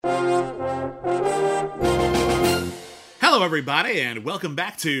Hello, everybody, and welcome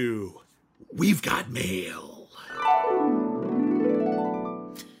back to We've Got Mail.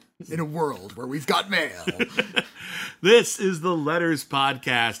 In a world where we've got mail. This is the Letters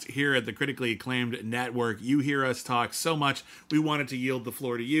Podcast here at the critically acclaimed network. You hear us talk so much, we wanted to yield the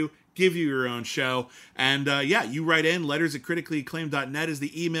floor to you, give you your own show. And you write in, letters@criticallyacclaimed.net is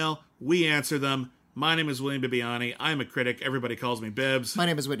the email. We answer them. My name is William Bibbiani. I'm a critic. Everybody calls me Bibbs. My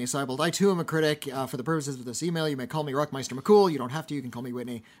name is Whitney Seibold. I, too, am a critic. For the purposes of this email, you may call me Rockmeister McCool. You don't have to. You can call me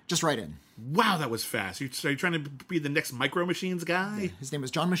Whitney. Just write in. Wow, that was fast. Are you trying to be the next Micro Machines guy? Yeah, his name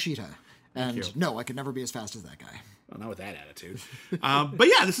is John Machita. And no, I could never be as fast as that guy. Well, not with that attitude. But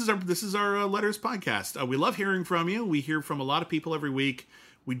yeah, this is our Letters Podcast. We love hearing from you. We hear from a lot of people every week.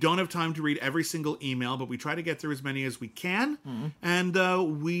 We don't have time to read every single email, but we try to get through as many as we can. Mm-hmm.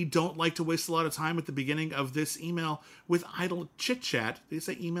 And we don't like to waste a lot of time at the beginning of this email with idle chit-chat. Did you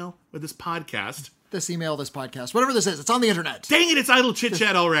say email? With this podcast. This email, this podcast, whatever this is, it's on the internet. Dang it, it's idle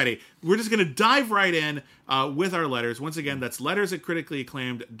chit-chat already. We're just going to dive right in with our letters. Once again, that's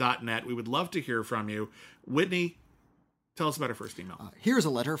letters@criticallyacclaimed.net. We would love to hear from you. Whitney, tell us about our first email. Here's a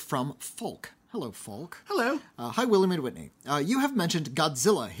letter from Folk. Hello, Folk. Hello. Hi, William and Whitney. You have mentioned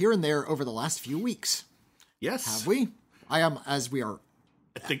Godzilla here and there over the last few weeks. Yes. Have we? As we are.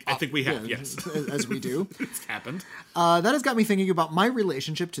 I think we have, yes. As we do. It's happened. That has got me thinking about my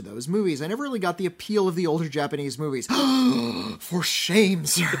relationship to those movies. I never really got the appeal of the older Japanese movies. For shame,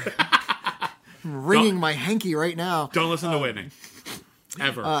 sir. I'm wringing my hanky right now. Don't listen to Whitney.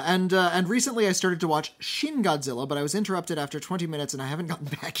 Ever. And recently I started to watch Shin Godzilla, but I was interrupted after 20 minutes and I haven't gotten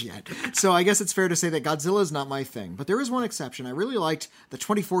back yet. So I guess it's fair to say that Godzilla is not my thing. But there is one exception. I really liked the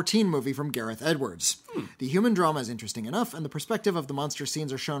 2014 movie from Gareth Edwards. The human drama is interesting enough, and the perspective of the monster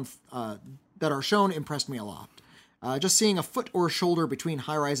scenes that are shown impressed me a lot. Just seeing a foot or shoulder between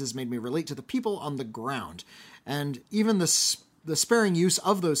high-rises made me relate to the people on the ground. And even the sparing use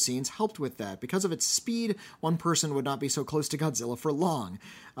of those scenes helped with that. Because of its speed, one person would not be so close to Godzilla for long.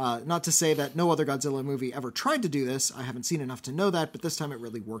 Not to say that no other Godzilla movie ever tried to do this. I haven't seen enough to know that, but this time it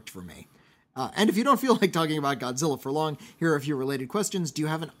really worked for me. And if you don't feel like talking about Godzilla for long, here are a few related questions. Do you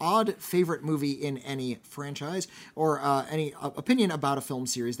have an odd favorite movie in any franchise, or any opinion about a film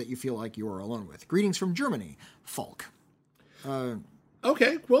series that you feel like you are alone with? Greetings from Germany, Falk.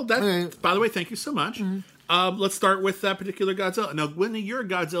 Okay, well, by the way, thank you so much. Mm-hmm. Let's start with that particular Godzilla. Now, Whitney, you're a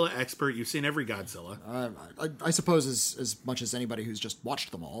Godzilla expert. You've seen every Godzilla. I suppose as much as anybody who's just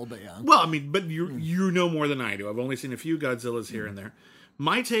watched them all, but yeah. Well, I mean, but you know more than I do. I've only seen a few Godzillas here and there.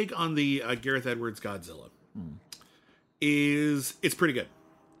 My take on the Gareth Edwards Godzilla is it's pretty good.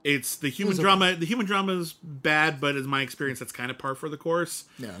 It's the human drama. Okay. The human drama is bad, but in my experience, that's kind of par for the course.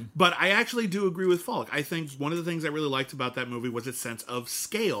 Yeah. But I actually do agree with Falk. I think one of the things I really liked about that movie was its sense of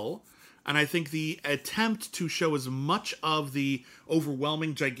scale. And I think the attempt to show as much of the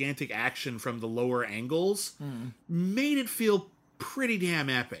overwhelming, gigantic action from the lower angles made it feel pretty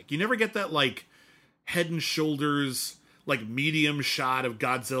damn epic. You never get that, like, head and shoulders, like, medium shot of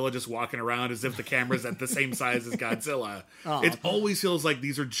Godzilla just walking around as if the camera's at the same size as Godzilla. It always feels like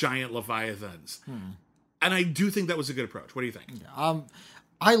these are giant leviathans. And I do think that was a good approach. What do you think?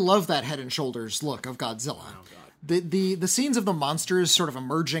 I love that head and shoulders look of Godzilla. Oh, God. The scenes of the monsters sort of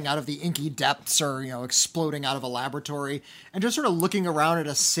emerging out of the inky depths or, exploding out of a laboratory and just sort of looking around at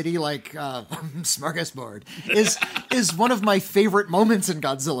a city like Smorgasbord is one of my favorite moments in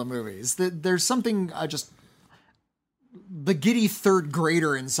Godzilla movies. There's something just... The giddy third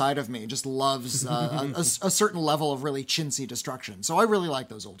grader inside of me just loves a certain level of really chintzy destruction. So I really like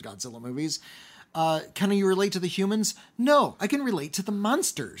those old Godzilla movies. Can you relate to the humans? No, I can relate to the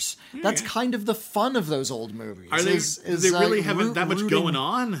monsters. Yeah. That's kind of the fun of those old movies. Do they really have that much going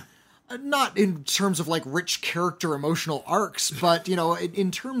on? Not in terms of like rich character emotional arcs, but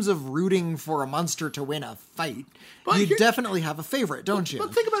in terms of rooting for a monster to win a fight, you definitely have a favorite, don't you?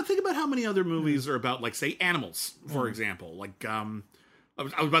 But think about how many other movies are about, like, say, animals, for example. Like, I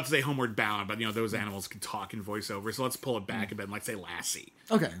was about to say Homeward Bound, but those animals can talk in voiceover. So let's pull it back a bit and, like, say Lassie.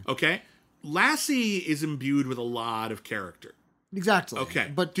 Okay. Lassie is imbued with a lot of character. Exactly.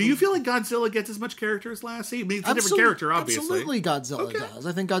 Okay. But do you feel like Godzilla gets as much character as Lassie? I mean, it's a different character, obviously. Absolutely Godzilla does.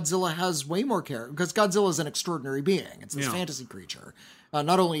 I think Godzilla has way more character, because Godzilla is an extraordinary being. It's this fantasy creature.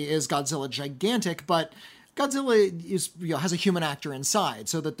 Not only is Godzilla gigantic, but Godzilla has a human actor inside,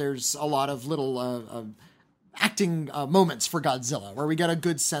 so that there's a lot of little acting moments for Godzilla, where we get a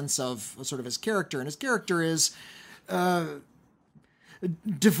good sense of sort of his character. And his character is...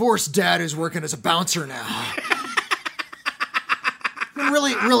 divorced dad who's working as a bouncer now. Can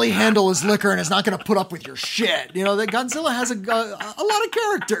really handle his liquor and is not going to put up with your shit. That Godzilla has a lot of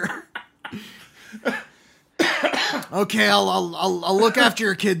character. Okay, I'll look after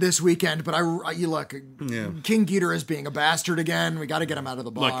your kid this weekend, but you look, King Ghidorah is being a bastard again. We got to get him out of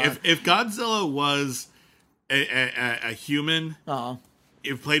the bar. Look, if Godzilla was a human,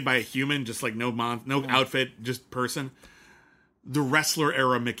 if played by a human, just like no outfit, just person, the wrestler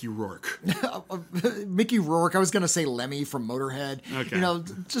era Mickey Rourke. Mickey Rourke, I was going to say Lemmy from Motorhead. Okay. You know,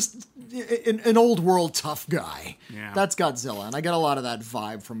 just an old world tough guy. Yeah. That's Godzilla, and I get a lot of that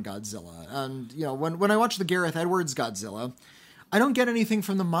vibe from Godzilla. And, you know, when I watch the Gareth Edwards Godzilla, I don't get anything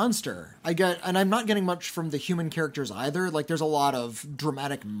from the monster. And I'm not getting much from the human characters either. Like, there's a lot of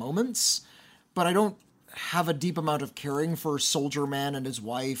dramatic moments, but I don't have a deep amount of caring for Soldier Man and his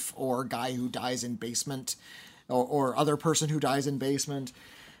wife, or guy who dies in basement, or other person who dies in basement.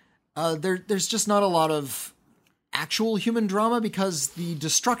 There's just not a lot of actual human drama because the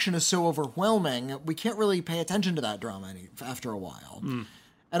destruction is so overwhelming. We can't really pay attention to that drama after a while.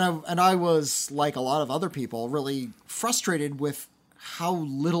 And I was, like a lot of other people, really frustrated with how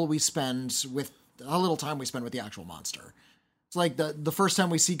little time we spend with the actual monster. It's like the first time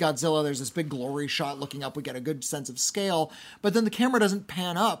we see Godzilla, there's this big glory shot looking up. We get a good sense of scale, but then the camera doesn't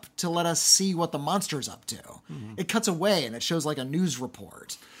pan up to let us see what the monster's up to. Mm-hmm. It cuts away and it shows like a news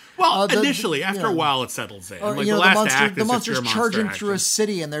report. Well, initially, after a while, it settles in. Or, like the monster's charging action. through a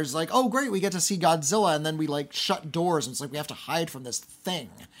city, and there's like, oh great, we get to see Godzilla, and then we like shut doors, and it's like we have to hide from this thing.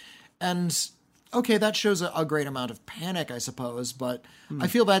 And okay, that shows a great amount of panic, I suppose, but I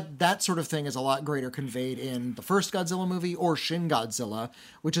feel that sort of thing is a lot greater conveyed in the first Godzilla movie or Shin Godzilla,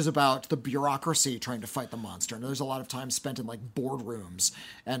 which is about the bureaucracy trying to fight the monster. And there's a lot of time spent in like boardrooms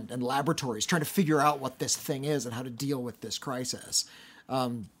and laboratories trying to figure out what this thing is and how to deal with this crisis.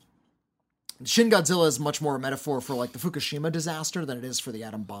 Shin Godzilla is much more a metaphor for like the Fukushima disaster than it is for the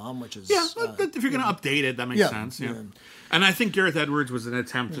atom bomb, which is... Yeah, if you're going to update it, that makes sense. Yeah. And I think Gareth Edwards was an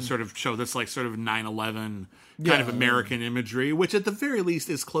attempt to sort of show this like sort of 9/11 kind of American imagery, which at the very least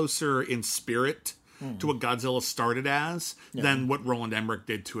is closer in spirit to what Godzilla started as than what Roland Emmerich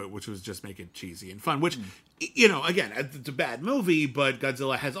did to it, which was just make it cheesy and fun, which... You know, again, it's a bad movie, but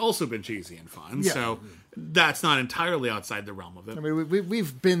Godzilla has also been cheesy and fun, so that's not entirely outside the realm of it. I mean,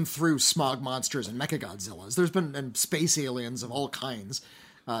 we've been through smog monsters and Mechagodzillas. There's been space aliens of all kinds.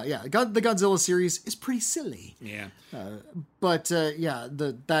 The Godzilla series is pretty silly. Yeah.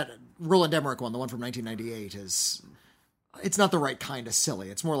 That Roland Emmerich one, the one from 1998, it's not the right kind of silly.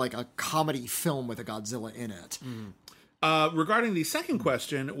 It's more like a comedy film with a Godzilla in it. Regarding the second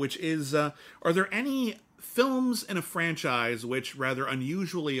question, which is, are there any films in a franchise which rather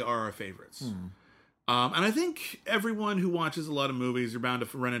unusually are our favorites? And I think everyone who watches a lot of movies are bound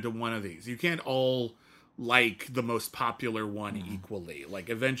to run into one of these. You can't all like the most popular one equally. Like,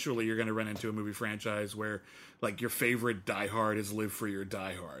 eventually you're going to run into a movie franchise where, like, your favorite Die Hard is Live Free or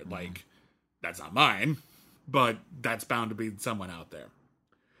Die Hard. Like, that's not mine, but that's bound to be someone out there.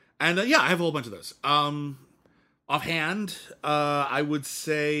 And, I have a whole bunch of those. Offhand, I would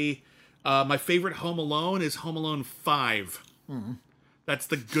say my favorite Home Alone is Home Alone 5. That's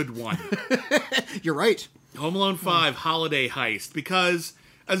the good one. You're right. Home Alone 5, Holiday Heist, because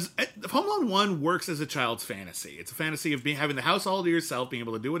Home Alone 1 works as a child's fantasy. It's a fantasy of having the house all to yourself, being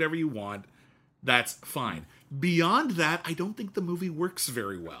able to do whatever you want. That's fine. Beyond that, I don't think the movie works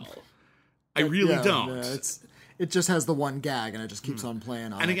very well. I really don't. It just has the one gag, and it just keeps on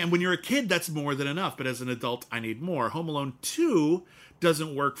playing on. And again, when you're a kid, that's more than enough. But as an adult, I need more. Home Alone 2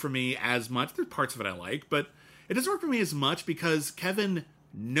 doesn't work for me as much. There's parts of it I like, but it doesn't work for me as much because Kevin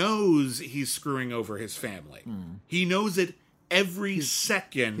knows he's screwing over his family. He knows it every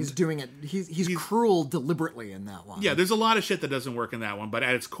second. He's doing it. He's cruel deliberately in that one. Yeah, there's a lot of shit that doesn't work in that one, but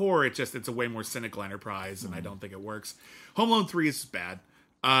at its core, it's a way more cynical enterprise, and I don't think it works. Home Alone 3 is bad.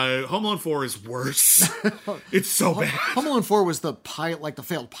 Home Alone 4 is worse. It's so bad. Home Alone 4 was the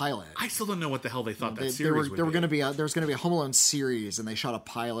failed pilot. I still don't know what the hell they thought that series would be. There was going to be a Home Alone series, and they shot a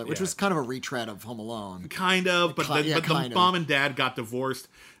pilot, which was kind of a retread of Home Alone. Kind of, but the mom and dad got divorced.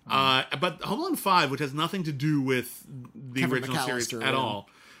 But Home Alone 5, which has nothing to do with the Kevin original series McAllister, at all,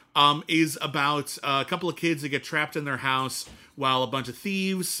 is about a couple of kids that get trapped in their house while a bunch of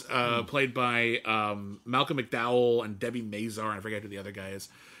thieves, played by Malcolm McDowell and Debbie Mazar, and I forget who the other guy is,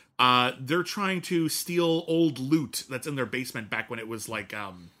 they're trying to steal old loot that's in their basement back when it was like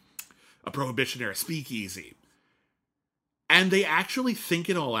a prohibition era speakeasy. And they actually think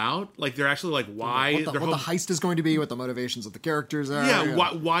it all out. Like, they're actually like, why... What the heist is going to be, what the motivations of the characters are.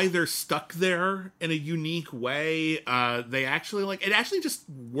 Yeah, why they're stuck there in a unique way. They actually, like... It actually just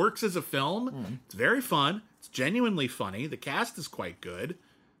works as a film. It's very fun. It's genuinely funny. The cast is quite good.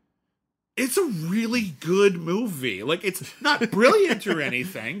 It's a really good movie. Like, it's not brilliant or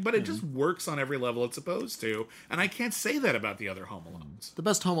anything, but it just works on every level it's supposed to. And I can't say that about the other Home Alones. The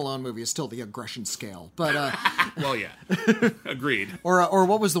best Home Alone movie is still The Aggression Scale, but well, yeah, agreed. Or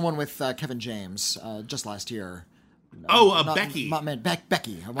what was the one with Kevin James just last year? Becky.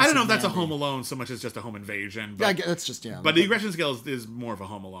 Becky. I don't know if that's a Home Alone so much as just a home invasion. But, yeah, that's just But The Aggression Scale is more of a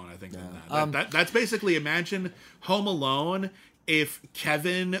Home Alone, I think, than that. That's basically, imagine Home Alone if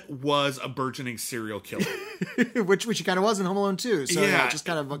Kevin was a burgeoning serial killer. which he kind of was in Home Alone 2. So yeah, it just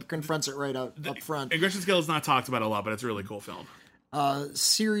kind of confronts it right up front. Aggression Scale is not talked about a lot, but it's a really cool film.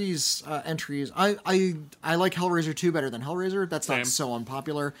 Series entries. I like Hellraiser 2 better than Hellraiser. That's not so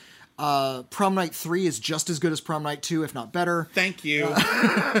unpopular. Prom Night 3 is just as good as Prom Night 2, if not better. Thank you.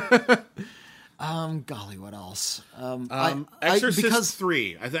 Golly, what else? Exorcist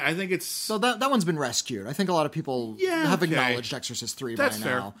 3. I think it's... So that one's been rescued. I think a lot of people have acknowledged Exorcist 3 by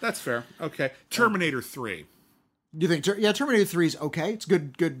now. That's fair. Okay. Terminator 3. You think... Yeah, Terminator 3 is okay. It's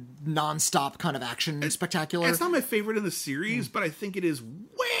good non-stop kind of action spectacular. It's not my favorite in the series, but I think it is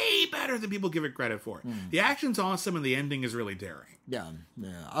way better than people give it credit for. The action's awesome, and the ending is really daring. Yeah.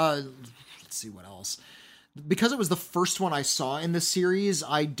 Let's see what else. Because it was the first one I saw in the series,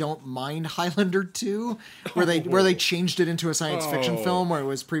 I don't mind Highlander 2, where they changed it into a science fiction film where it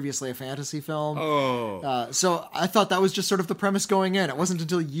was previously a fantasy film. So I thought that was just sort of the premise going in. It wasn't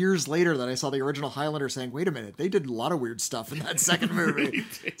until years later that I saw the original Highlander saying, wait a minute, they did a lot of weird stuff in that second movie.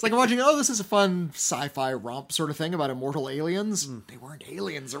 It's like I'm watching, this is a fun sci-fi romp sort of thing about immortal aliens. They weren't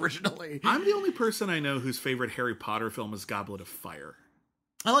aliens originally. I'm the only person I know whose favorite Harry Potter film is Goblet of Fire.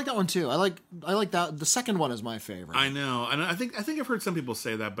 I like that one too. I like that. The second one is my favorite. I know, and I think I've heard some people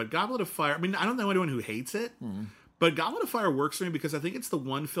say that. But Goblet of Fire. I mean, I don't know anyone who hates it, but Goblet of Fire works for me because I think it's the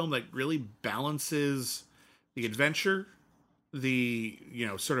one film that really balances the adventure, the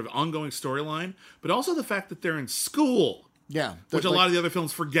sort of ongoing storyline, but also the fact that they're in school. Yeah, which a lot of the other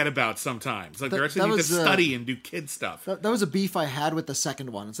films forget about sometimes. Like they're actually need to study and do kid stuff. That was a beef I had with the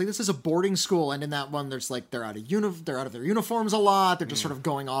second one. It's like this is a boarding school, and in that one, there's like they're out of their uniforms a lot. They're just sort of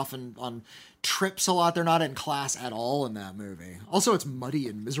going off on trips a lot. They're not in class at all in that movie. Also, it's muddy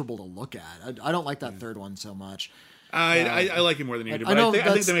and miserable to look at. I don't like that third one so much. I like it more than you do, but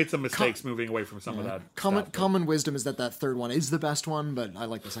I think they made some mistakes moving away from some of that. Common wisdom is that third one is the best one, but I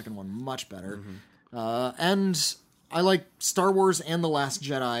like the second one much better. And I like Star Wars and The Last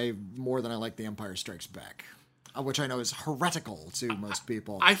Jedi more than I like The Empire Strikes Back, which I know is heretical to most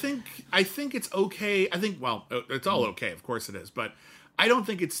people. I think it's okay. It's all okay. Of course it is, but I don't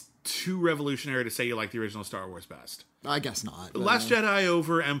think it's too revolutionary to say you like the original Star Wars best. I guess not. Last Jedi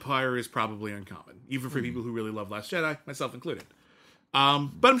over Empire is probably uncommon, even for people who really love Last Jedi, myself included. But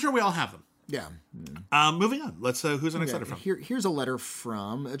I'm sure we all have them. Yeah. Moving on. Let's. Who's our next letter from? Here's a letter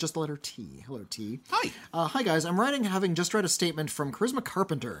from just the letter T. Hello, T. Hi. Hi, guys. I'm writing having just read a statement from Charisma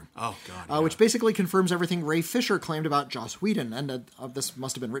Carpenter. Oh, God. Which basically confirms everything Ray Fisher claimed about Joss Whedon. And this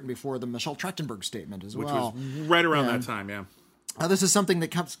must have been written before the Michelle Trachtenberg statement as well. Which was right around that time, yeah. This is something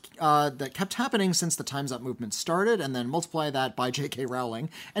that kept happening since the Time's Up movement started, and then multiply that by J.K. Rowling,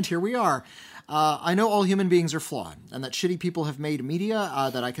 and here we are. I know all human beings are flawed, and that shitty people have made media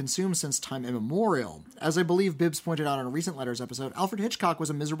that I consume since time immemorial. As I believe Bibbs pointed out in a recent Letters episode, Alfred Hitchcock was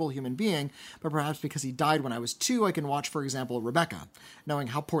a miserable human being, but perhaps because he died when I was 2, I can watch, for example, Rebecca, knowing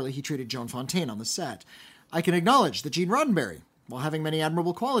how poorly he treated Joan Fontaine on the set. I can acknowledge that Gene Roddenberry, while having many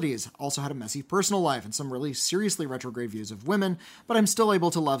admirable qualities, also had a messy personal life and some really seriously retrograde views of women, but I'm still able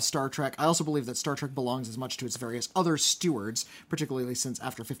to love Star Trek. I also believe that Star Trek belongs as much to its various other stewards, particularly since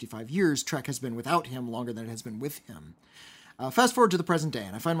after 55 years, Trek has been without him longer than it has been with him. Fast forward to the present day,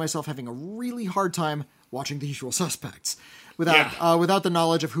 and I find myself having a really hard time watching The Usual Suspects, without the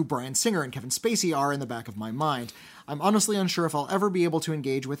knowledge of who Bryan Singer and Kevin Spacey are in the back of my mind. I'm honestly unsure if I'll ever be able to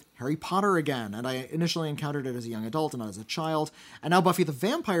engage with Harry Potter again, and I initially encountered it as a young adult and not as a child, and now Buffy the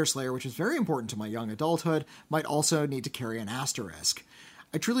Vampire Slayer, which is very important to my young adulthood, might also need to carry an asterisk.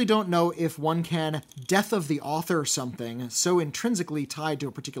 I truly don't know if one can death of the author something so intrinsically tied to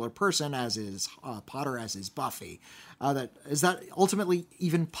a particular person as is Potter, as is Buffy. Is that ultimately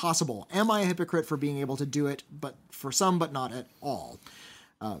even possible? Am I a hypocrite for being able to do it, but for some, but not at all?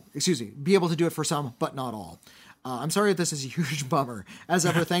 Be able to do it for some, but not all. I'm sorry if this is a huge bummer. As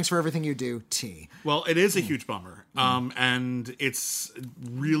ever, thanks for everything you do, T. Well, it is a huge bummer. And it's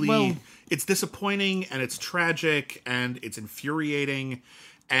really, it's disappointing and it's tragic and it's infuriating.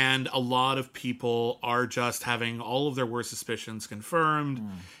 And a lot of people are just having all of their worst suspicions confirmed.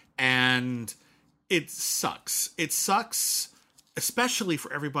 And it sucks. It sucks, especially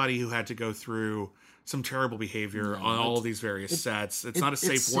for everybody who had to go through some terrible behavior on all of these various sets. It's not a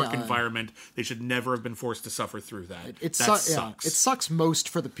safe work environment. They should never have been forced to suffer through that. That sucks. Yeah, it sucks most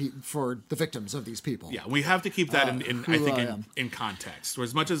for the victims of these people. Yeah, we have to keep that in context. Or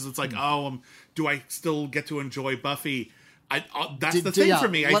as much as it's like, do I still get to enjoy Buffy? That's the thing for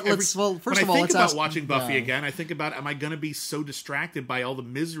me. When I think about watching Buffy again, I think about, am I going to be so distracted by all the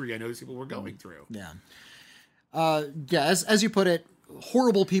misery I know these people were going through? Yeah. As you put it,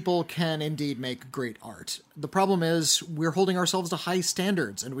 horrible people can indeed make great art. The problem is we're holding ourselves to high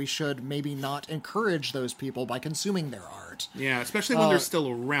standards, and we should maybe not encourage those people by consuming their art. Yeah, especially when they're still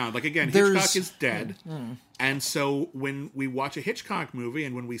around. Like, again, Hitchcock is dead. And so when we watch a Hitchcock movie,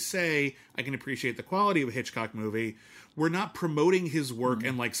 and when we say, I can appreciate the quality of a Hitchcock movie, we're not promoting his work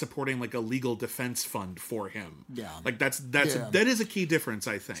and like supporting like a legal defense fund for him. Yeah, like that is a key difference,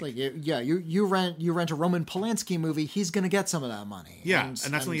 I think. It's like you rent a Roman Polanski movie, he's going to get some of that money. Yeah, and that's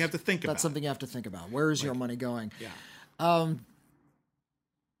something you have to think about. That's something you have to think about. Where is your money going? Yeah.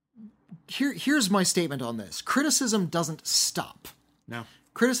 Here's my statement on this: criticism doesn't stop. No.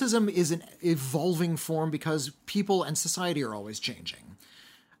 Criticism is an evolving form because people and society are always changing.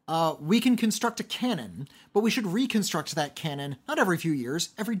 We can construct a canon, but we should reconstruct that canon not every few years,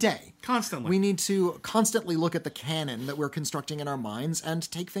 every day. Constantly. We need to constantly look at the canon that we're constructing in our minds and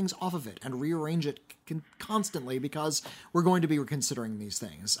take things off of it and rearrange it constantly because we're going to be reconsidering these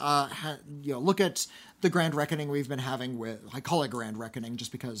things. Look at the Grand Reckoning we've been having with, I call it Grand Reckoning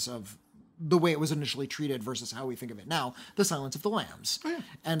just because of the way it was initially treated versus how we think of it now, The Silence of the Lambs. Oh, yeah.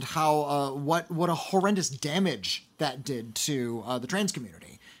 And how, what a horrendous damage that did to the trans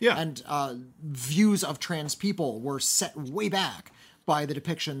community. Yeah. And views of trans people were set way back by the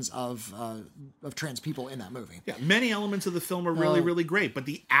depictions of trans people in that movie. Yeah, many elements of the film are really, really great, but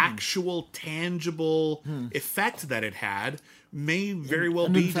the actual tangible effect that it had may very well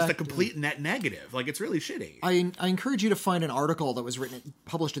be just a complete net negative. Like, it's really shitty. I encourage you to find an article that was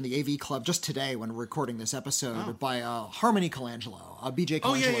published in the AV Club just today when we're recording this episode by Harmony Colangelo, B.J.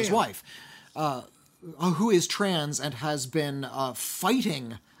 Colangelo's wife, who is trans and has been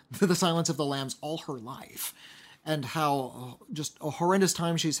fighting The Silence of the Lambs all her life, and how just a horrendous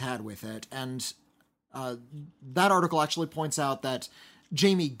time she's had with it. And that article actually points out that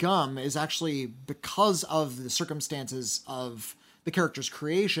Jamie Gum is actually, because of the circumstances of the character's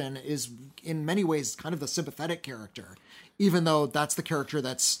creation, is in many ways kind of the sympathetic character, even though that's the character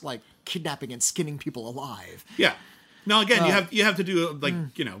that's like kidnapping and skinning people alive. Yeah. Now, again, you have to do, like,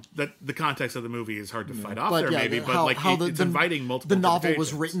 that the context of the movie is hard to fight off there, maybe, but it's inviting multiple. The novel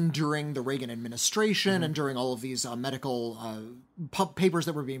was written during the Reagan administration and during all of these medical papers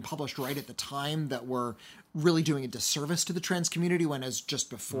that were being published right at the time that were really doing a disservice to the trans community, when, as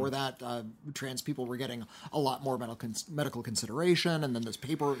just before that, trans people were getting a lot more medical consideration, and then this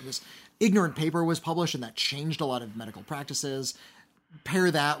ignorant paper was published, and that changed a lot of medical practices.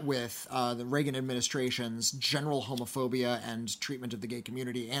 Pair that with the Reagan administration's general homophobia and treatment of the gay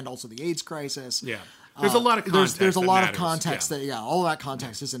community, and also the AIDS crisis. Yeah, there's a lot of context. There's a lot of context all of that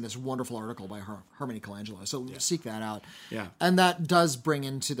context is in this wonderful article by Harmony Colangelo. So seek that out. Yeah, and that does bring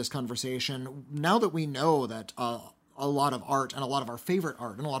into this conversation, now that we know that a lot of art, and a lot of our favorite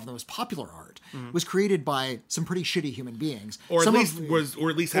art, and a lot of the most popular art, was created by some pretty shitty human beings, or at least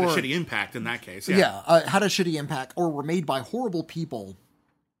had a shitty impact in that case. Had a shitty impact, or were made by horrible people.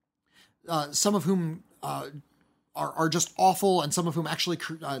 Some of whom are just awful, and some of whom actually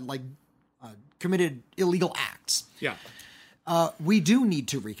committed illegal acts. Yeah. We do need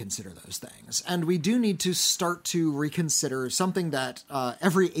to reconsider those things, and we do need to start to reconsider something that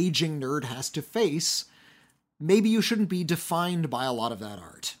every aging nerd has to face. Maybe you shouldn't be defined by a lot of that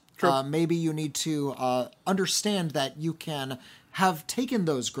art. Maybe you need to understand that you can have taken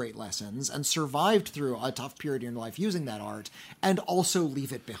those great lessons and survived through a tough period in your life using that art, and also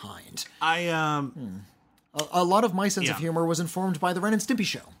leave it behind. A lot of my sense of humor was informed by the Ren and Stimpy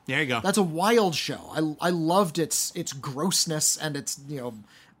show. There you go. That's a wild show. I loved its grossness and its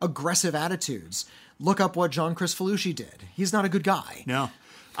aggressive attitudes. Look up what John Kricfalusi did. He's not a good guy. No.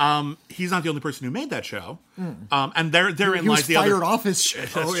 He's not the only person who made that show. And therein lies the fired off his show.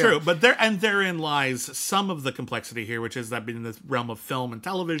 That's true. But therein lies some of the complexity here, which is that in the realm of film and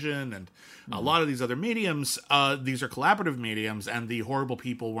television and a lot of these other mediums, these are collaborative mediums, and the horrible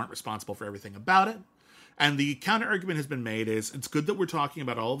people weren't responsible for everything about it. And the counter argument has been made is, it's good that we're talking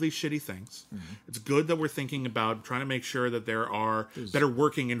about all of these shitty things. It's good that we're thinking about trying to make sure that there are better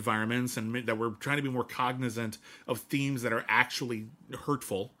working environments, and that we're trying to be more cognizant of themes that are actually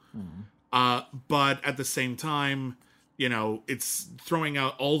hurtful. But at the same time, it's throwing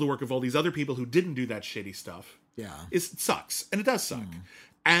out all the work of all these other people who didn't do that shitty stuff. Yeah. It sucks. And it does suck.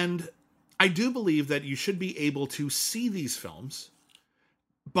 And I do believe that you should be able to see these films,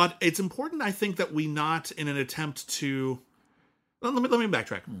 but it's important, I think, that we not in an attempt to... Well, let me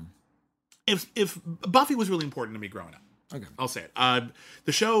backtrack. If Buffy was really important to me growing up, okay, I'll say it.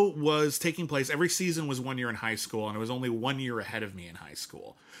 The show was taking place, every season was 1 year in high school, and it was only 1 year ahead of me in high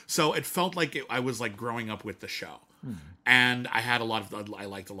school. So it felt like I was like growing up with the show. And I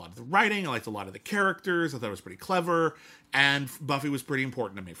liked a lot of the writing, I liked a lot of the characters, I thought it was pretty clever, and Buffy was pretty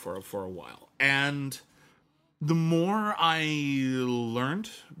important to me for a while. And the more I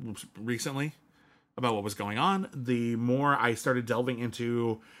learned recently about what was going on, the more I started delving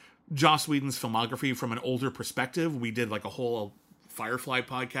into Joss Whedon's filmography from an older perspective. We did like a whole Firefly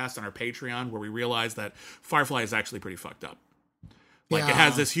podcast on our Patreon where we realized that Firefly is actually pretty fucked up. Like, it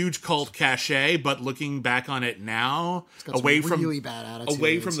has this huge cult cachet, but looking back on it now, away from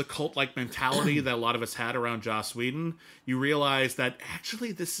the cult-like mentality that a lot of us had around Joss Whedon, you realize that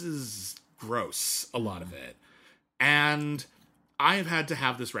actually this is gross, a lot of it. And I have had to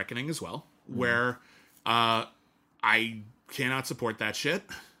have this reckoning as well, where I cannot support that shit.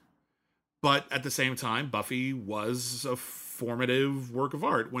 But at the same time, Buffy was a formative work of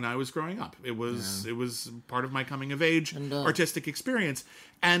art when I was growing up. It was part of my coming of age artistic experience.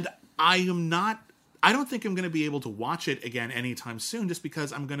 And I don't think I'm going to be able to watch it again anytime soon, just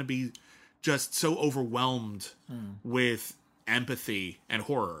because I'm going to be just so overwhelmed with empathy and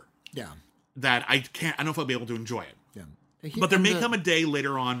horror. Yeah. That I don't know if I'll be able to enjoy it. Yeah. But there may come a day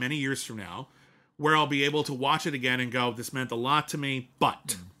later on, many years from now, where I'll be able to watch it again and go, this meant a lot to me,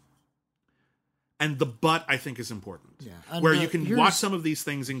 but... And the but, I think, is important. Yeah. Where you can watch some of these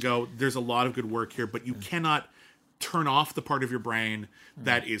things and go, there's a lot of good work here, but you cannot turn off the part of your brain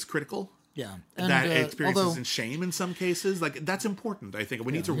that is critical. Yeah. And, that experiences in shame in some cases. Like, that's important, I think.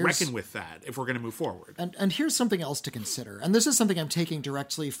 We need to reckon with that if we're going to move forward. And here's something else to consider. And this is something I'm taking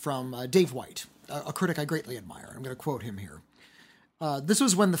directly from Dave White, a critic I greatly admire. I'm going to quote him here. This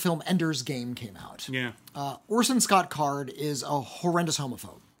was when the film Ender's Game came out. Yeah. Orson Scott Card is a horrendous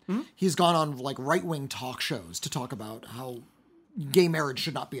homophobe. He's gone on like right-wing talk shows to talk about how gay marriage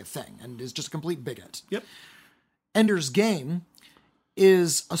should not be a thing and is just a complete bigot. Yep. Ender's Game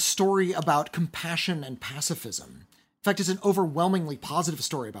is a story about compassion and pacifism. In fact, it's an overwhelmingly positive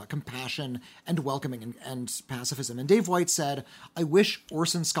story about compassion and welcoming and pacifism. And Dave White said, I wish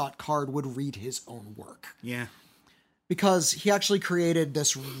Orson Scott Card would read his own work. Yeah. Because he actually created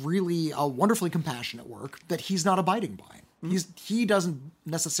this really wonderfully compassionate work that he's not abiding by. He doesn't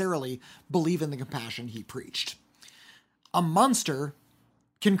necessarily believe in the compassion he preached. A monster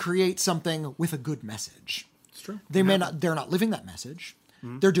can create something with a good message. It's true. They're not living that message.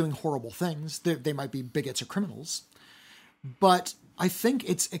 They're doing horrible things. They might be bigots or criminals. But I think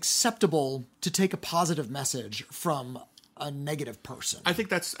it's acceptable to take a positive message from a negative person. I think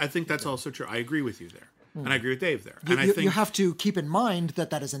that's also true. I agree with you there. And I agree with Dave there. You have to keep in mind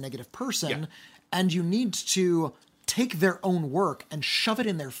that is a negative person, and you need to take their own work and shove it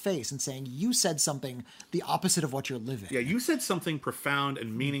in their face and saying, you said something the opposite of what you're living. Yeah, you said something profound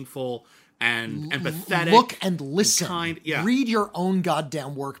and meaningful and empathetic. Look and listen. And kind. Read your own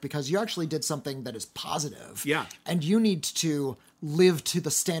goddamn work because you actually did something that is positive. Yeah. And you need to live to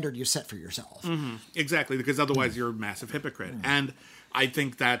the standard you set for yourself. Mm-hmm. Exactly, because otherwise you're a massive hypocrite. And I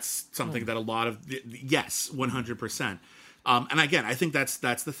think that's something that a lot of... Yes, 100%. And again, I think that's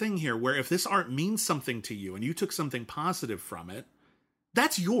the thing here, where if this art means something to you and you took something positive from it,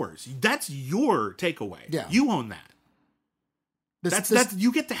 that's yours. That's your takeaway. Yeah. You own that.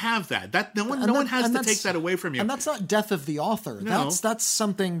 You get to have that. No one has to take that away from you. And that's not death of the author. No. That's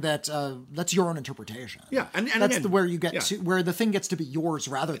something that's your own interpretation. Yeah, and that's again, where you get to where the thing gets to be yours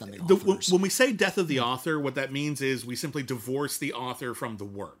rather than the author's. When we say death of the author, what that means is we simply divorce the author from the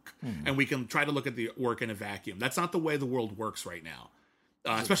work, and we can try to look at the work in a vacuum. That's not the way the world works right now.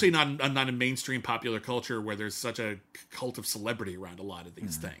 Especially not in mainstream popular culture where there's such a cult of celebrity around a lot of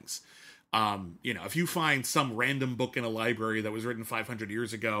these things. If you find some random book in a library that was written 500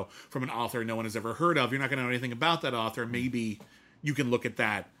 years ago from an author no one has ever heard of, you're not going to know anything about that author. Maybe you can look at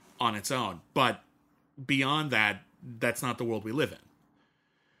that on its own. But beyond that, that's not the world we live in.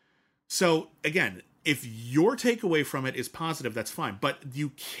 So, again, if your takeaway from it is positive, that's fine. But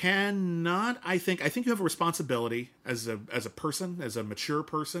you cannot, I think you have a responsibility as a person, as a mature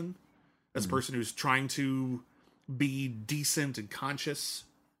person, as a person who's trying to be decent and conscious.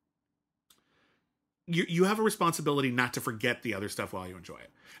 You have a responsibility not to forget the other stuff while you enjoy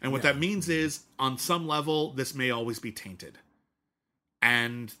it. And what that means is, on some level, this may always be tainted.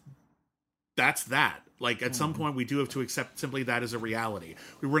 And that's that. Like, at some point, we do have to accept simply that as a reality.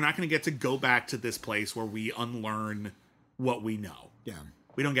 We're not going to get to go back to this place where we unlearn what we know. Yeah.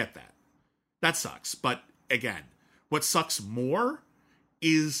 We don't get that. That sucks. But again, what sucks more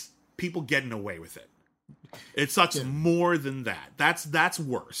is people getting away with it. It sucks more than that. That's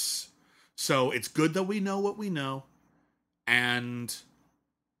worse. So it's good that we know what we know, and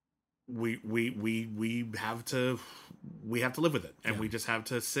we have to live with it, and we just have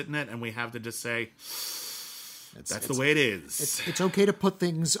to sit in it, and we have to just say that's the way it is. It's okay to put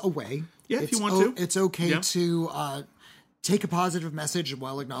things away. Yeah, if you want to. It's okay to take a positive message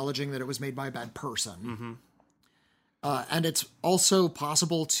while acknowledging that it was made by a bad person. Mm-hmm. And it's also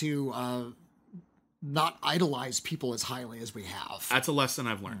possible to not idolize people as highly as we have. That's a lesson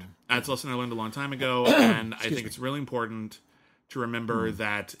I've learned. That's a lesson I learned a long time ago, and I think it's really important to remember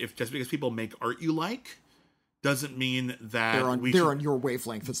that just because people make art you like doesn't mean that they're on your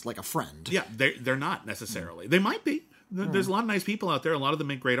wavelength. It's like a friend. Yeah, they're not necessarily. They might be. There's a lot of nice people out there. A lot of them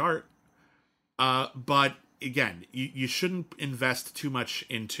make great art. But again, you shouldn't invest too much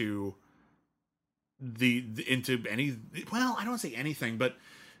into into any. Well, I don't want to say anything, but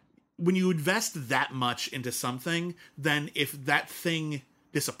when you invest that much into something, then if that thing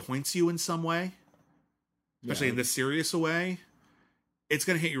disappoints you in some way, especially in this serious a way, it's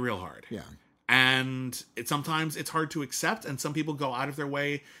going to hit you real hard. Yeah. And sometimes it's hard to accept, and some people go out of their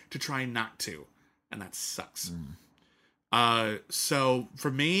way to try not to, and that sucks. So for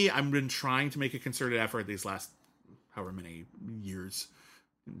me, I've been trying to make a concerted effort these last however many years,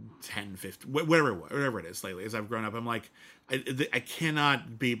 10, 15, whatever it is lately, as I've grown up. I'm like, I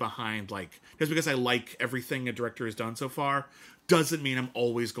cannot be behind, like, just because I like everything a director has done so far doesn't mean I'm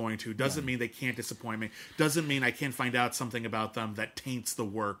always going to, doesn't mean they can't disappoint me, doesn't mean I can't find out something about them that taints the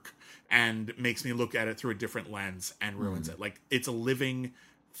work and makes me look at it through a different lens and ruins it. Like, it's a living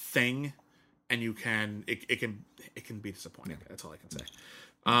thing, and it can be disappointing. That's all I can say.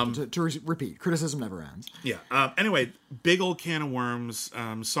 To repeat, criticism never ends. Yeah. Anyway, big old can of worms.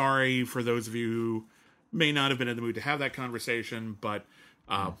 Sorry for those of you who may not have been in the mood to have that conversation, but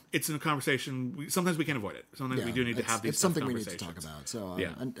it's in a conversation. Sometimes we can't avoid it. Sometimes we do need to have these. It's something we need to talk about. So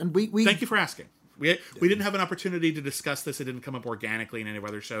and we thank you for asking. We didn't have an opportunity to discuss this. It didn't come up organically in any of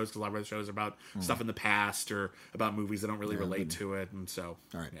other shows, because a lot of other shows are about stuff in the past or about movies that don't really relate to it. And so,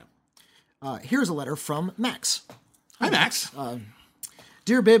 all right. Yeah. Here's a letter from Max. Hi, Max.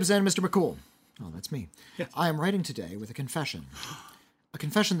 Dear Bibbs and Mr. McCool. Oh, that's me. Yes. I am writing today with a confession. A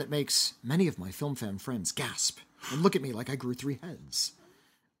confession that makes many of my film fan friends gasp and look at me like I grew 3 heads.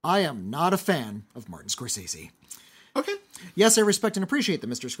 I am not a fan of Martin Scorsese. Okay. Yes, I respect and appreciate that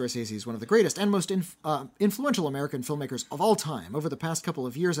Mr. Scorsese is one of the greatest and most influential American filmmakers of all time. Over the past couple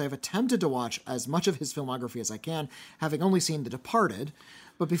of years, I have attempted to watch as much of his filmography as I can, having only seen The Departed.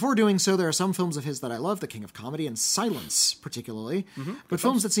 But before doing so, there are some films of his that I love, The King of Comedy and Silence, particularly. But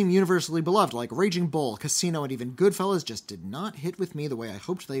films that seem universally beloved, like Raging Bull, Casino, and even Goodfellas, just did not hit with me the way I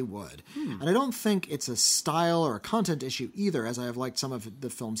hoped they would. And I don't think it's a style or a content issue either, as I have liked some of the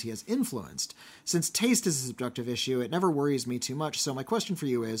films he has influenced. Since taste is a subjective issue, it never worries me too much, so my question for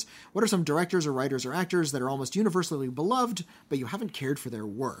you is, what are some directors or writers or actors that are almost universally beloved, but you haven't cared for their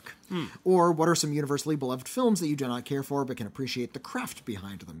work? Or what are some universally beloved films that you do not care for, but can appreciate the craft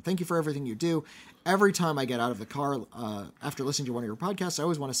behind them? Thank you for everything you do. Every time I get out of the car after listening to one of your podcasts, I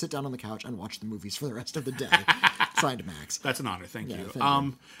always want to sit down on the couch and watch the movies for the rest of the day. Signed, Max. That's an honor. Thank you. Thank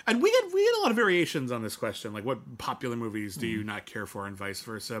you. And we had a lot of variations on this question, like what popular movies do you not care for, and vice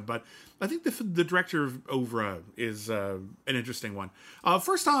versa. But I think the director of Ovra is an interesting one.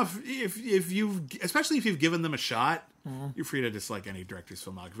 First off, especially if you've given them a shot, you're free to dislike any director's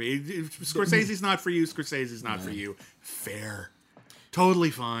filmography. If Scorsese's not for you, Scorsese's not for you. Fair.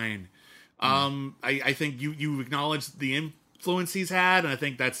 Totally fine. I think you acknowledge the influence he's had, and I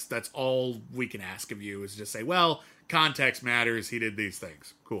think that's all we can ask of you, is just say, well, context matters. He did these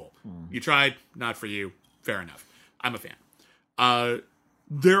things. Cool. You tried. Not for you. Fair enough. I'm a fan.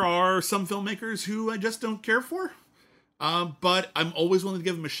 There are some filmmakers who I just don't care for. But I'm always willing to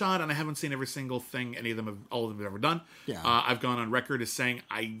give them a shot, and I haven't seen every single thing all of them have ever done. Yeah. I've gone on record as saying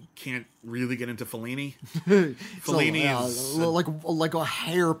I can't really get into Fellini. Fellini is like a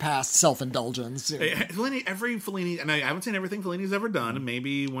hair past self-indulgence. Fellini, and I haven't seen everything Fellini's ever done, and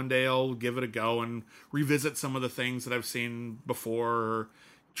maybe one day I'll give it a go and revisit some of the things that I've seen before, or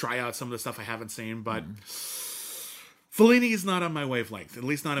try out some of the stuff I haven't seen, but Fellini is not on my wavelength, at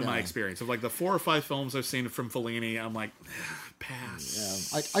least not in my experience. Of like the 4 or 5 films I've seen from Fellini, I'm like,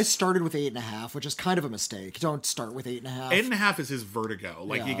 pass. Yeah. I started with 8.5, which is kind of a mistake. Don't start with 8.5. 8.5 is his Vertigo.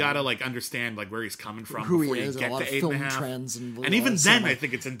 Like, you gotta, like, understand, like, where he's coming from Who before he you is, get a lot to of 8.5. film trends and even then, I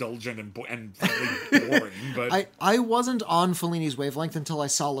think it's indulgent and frankly boring. But I wasn't on Fellini's wavelength until I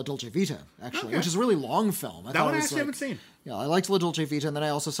saw La Dolce Vita, actually, which is a really long film. That one I actually haven't seen. Yeah, I liked La Dolce Vita, and then I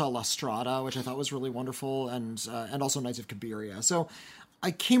also saw La Strada, which I thought was really wonderful, and also Knights of Cabiria. So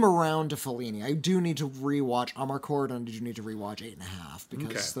I came around to Fellini. I do need to rewatch Amarcord, and I do need to rewatch 8.5,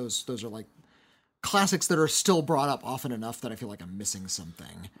 because those are like classics that are still brought up often enough that I feel like I'm missing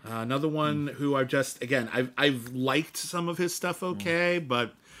something. Another one who I've liked some of his stuff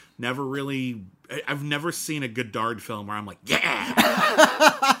but never really... I've never seen a Godard film where I'm like, yeah!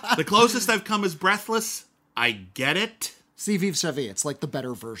 The closest I've come is Breathless. I get it. Si Vive Sa Vie. It's like the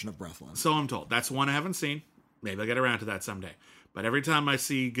better version of Breathless. So I'm told. That's one I haven't seen. Maybe I'll get around to that someday. But every time I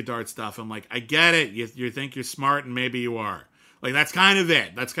see Godard stuff, I'm like, I get it. You think you're smart, and maybe you are. Like, that's kind of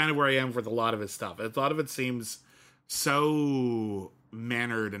it. That's kind of where I am with a lot of his stuff. A lot of it seems so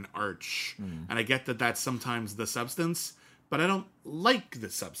mannered and arch. And I get that that's sometimes the substance, but I don't like the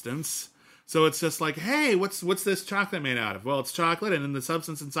substance. So it's just like, hey, what's this chocolate made out of? Well, it's chocolate, and then the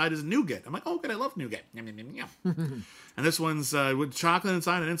substance inside is nougat. I'm like, oh, good, I love nougat. Yum, yum, yum, yum. And this one's with chocolate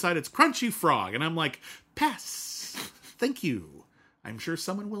inside, and inside it's crunchy frog. And I'm like, pass. Thank you. I'm sure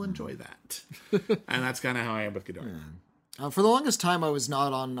someone will enjoy that. And that's kind of how I am with Godard. For the longest time, I was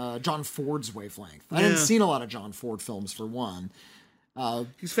not on John Ford's wavelength. I hadn't seen a lot of John Ford films, for one.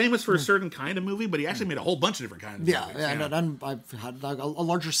 He's famous for a certain kind of movie, but he actually made a whole bunch of different kinds of movies. And I've had a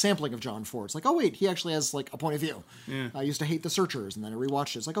larger sampling of John Ford. It's like, oh wait, he actually has like a point of view. Yeah. I used to hate The Searchers, and then I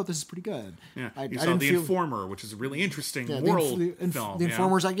rewatched it. It's like, oh, this is pretty good. Yeah, you saw The Informer, which is a really interesting moral film. The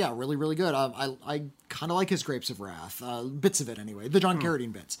Informer's like, really, really good. I kind of like his Grapes of Wrath, bits of it anyway. The John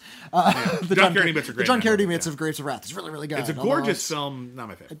Carradine bits. The John Carradine bits are great. The John Carradine bits of Grapes of Wrath is really, really good. It's a gorgeous film. Not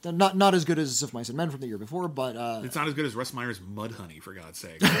my favorite. Not as good as Of Mice and Men from the year before, but it's not as good as Russ Meyer's Mudhoney, for God's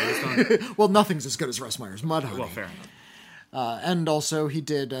sake. Well, nothing's as good as Russ Meyer's Mudhoney. Well, fair enough. And also he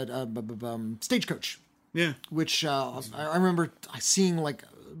did Stagecoach. Yeah. Which I remember seeing like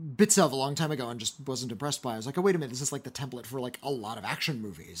bits of a long time ago and just wasn't impressed by. I was like, oh, wait a minute, this is like the template for like a lot of action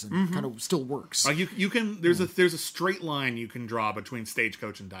movies, and kind of still works. Like you can there's a straight line you can draw between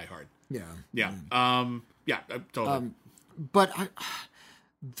Stagecoach and Die Hard. Yeah. Totally. But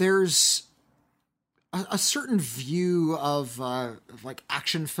there's a certain view of like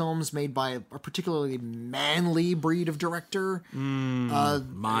action films made by a particularly manly breed of director.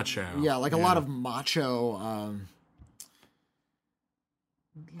 Macho. Yeah, like a lot of macho,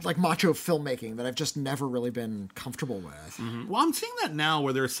 like macho filmmaking that I've just never really been comfortable with. Well, I'm seeing that now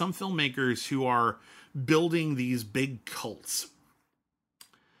where there are some filmmakers who are building these big cults.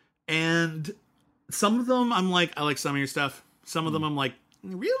 And some of them, I'm like, I like some of your stuff. Some of them, I'm like,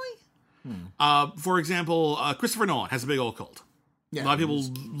 really? For example, Christopher Nolan has a big old cult. Yeah, a lot of people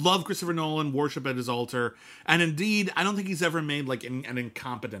love Christopher Nolan, worship at his altar, and indeed, I don't think he's ever made like an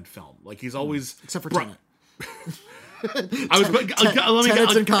incompetent film. Like he's always except for Tenet.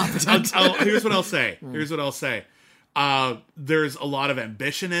 Tenet's incompetent. Here's what I'll say. There's a lot of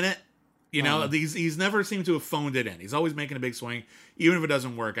ambition in it. You know, he's never seemed to have phoned it in. He's always making a big swing, even if it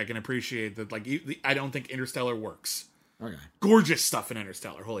doesn't work. I can appreciate that. Like, I don't think Interstellar works. Okay, gorgeous stuff in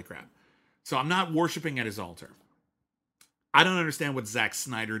Interstellar. Holy crap! So I'm not worshiping at his altar. I don't understand what Zack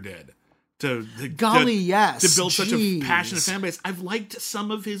Snyder did to build such a passionate fan base. I've liked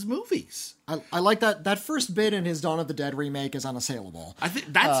some of his movies. I like that first bit in his Dawn of the Dead remake is unassailable. I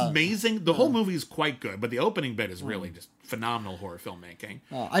think that's amazing. The whole movie is quite good, but the opening bit is really just phenomenal horror filmmaking.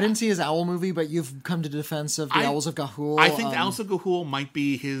 I didn't see his Owl movie, but you've come to defense of the Owls of Ga'Hoole. I think the Owls of Ga'Hoole might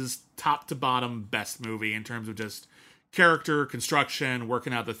be his top to bottom best movie in terms of just character construction,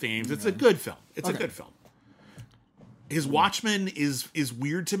 working out the themes. It's a good film. It's a good film. His Watchmen is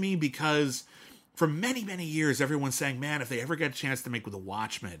weird to me because for many, many years, everyone's saying, man, if they ever get a chance to make The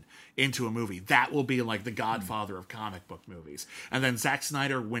Watchmen into a movie, that will be like the godfather of comic book movies. And then Zack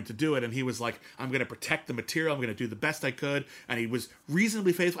Snyder went to do it, and he was like, I'm going to protect the material. I'm going to do the best I could. And he was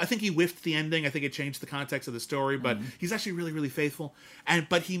reasonably faithful. I think he whiffed the ending. I think it changed the context of the story, but he's actually really, really faithful.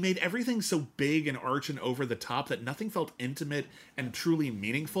 But he made everything so big and arch and over the top that nothing felt intimate and truly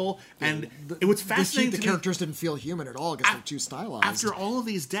meaningful. And it was fascinating. The characters didn't feel human at all because they're too stylized. After all of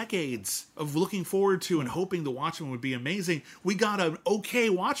these decades of looking forward to and hoping The Watchmen would be amazing, we got an okay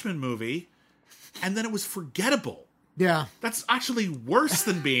Watchmen movie, and then it was forgettable. Yeah. That's actually worse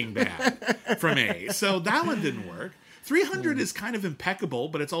than being bad for me. So that one didn't work. 300 is kind of impeccable,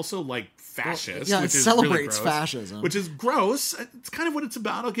 but it's also like fascist. Well, which it is celebrates really gross, fascism. which is gross. It's kind of what it's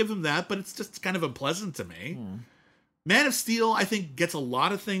about. I'll give them that, but it's just kind of unpleasant to me. Man of Steel, I think, gets a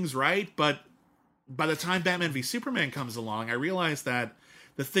lot of things right, but by the time Batman v Superman comes along, I realized that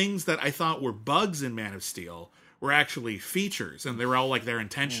the things that I thought were bugs in Man of Steel were actually features, and they were all like there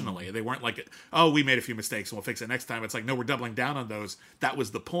intentionally. They weren't like, oh, we made a few mistakes and we'll fix it next time. It's like, no, we're doubling down on those. That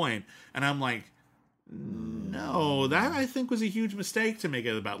was the point. And I'm like, no, that I think was a huge mistake to make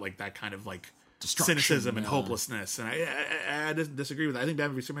it about like that kind of like cynicism and hopelessness. And I disagree with that. I think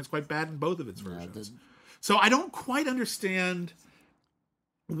Batman v Superman is quite bad in both of its versions. So I don't quite understand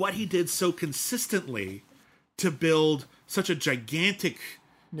what he did so consistently to build such a gigantic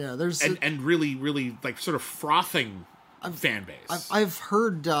and really, really like sort of frothing fan base. I've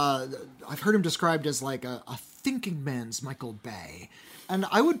heard him described as like a thinking man's Michael Bay, and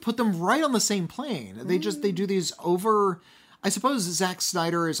I would put them right on the same plane. They do these over. I suppose Zack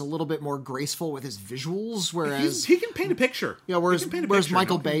Snyder is a little bit more graceful with his visuals, whereas he can paint a picture. Yeah, whereas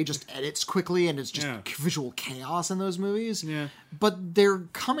Michael Bay just edits quickly, and it's just visual chaos in those movies. Yeah, but they're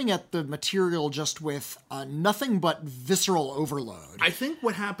coming at the material just with nothing but visceral overload. I think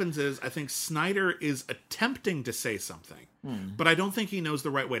what happens is Snyder is attempting to say something, but I don't think he knows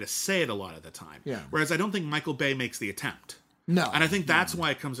the right way to say it a lot of the time. Yeah. Whereas I don't think Michael Bay makes the attempt. No, and I think that's why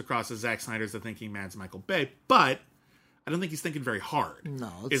it comes across as Zack Snyder's the thinking man's Michael Bay, but I don't think he's thinking very hard.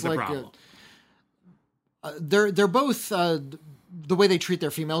 No, it's is the problem. They're both the way they treat their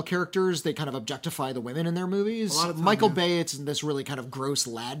female characters. They kind of objectify the women in their movies. Michael Bay, it's in this really kind of gross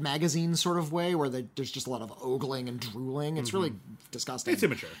Lad magazine sort of way where there's just a lot of ogling and drooling. It's really disgusting. It's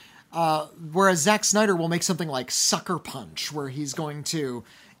immature. Whereas Zack Snyder will make something like Sucker Punch, where he's going to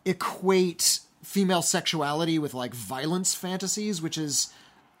equate female sexuality with like violence fantasies, which is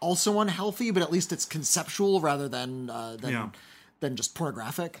also unhealthy, but at least it's conceptual rather than just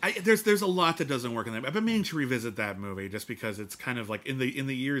pornographic. There's a lot that doesn't work in that. I've been meaning to revisit that movie just because it's kind of like in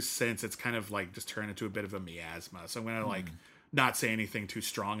the years since it's kind of like just turned into a bit of a miasma. So I'm gonna like not say anything too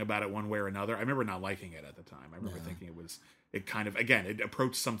strong about it one way or another. I remember not liking it at the time. I remember thinking it kind of, again, it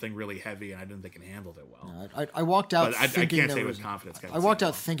approached something really heavy, and I didn't think it handled it well. I walked out but thinking I can't say with confidence. I walked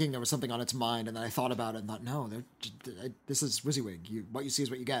out thinking there was something on its mind, and then I thought about it and thought, no, this is WYSIWYG. What you see is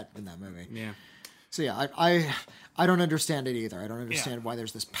what you get in that movie. Yeah. So yeah, I don't understand it either. I don't understand why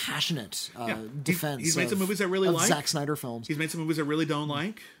there's this passionate defense. He's made some movies I really like. Zack Snyder films. He's made some movies I really don't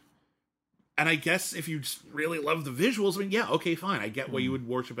like. And I guess if you just really love the visuals, I mean, yeah, okay, fine. I get why you would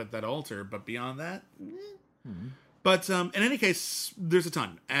worship at that altar, but beyond that, But in any case, there's a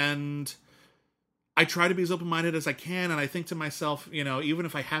ton. And I try to be as open-minded as I can, and I think to myself, even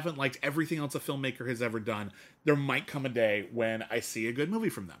if I haven't liked everything else a filmmaker has ever done, there might come a day when I see a good movie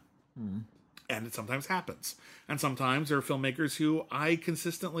from them. And it sometimes happens. And sometimes there are filmmakers who I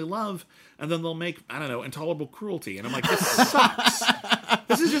consistently love, and then they'll make, I don't know, Intolerable Cruelty. And I'm like, this sucks.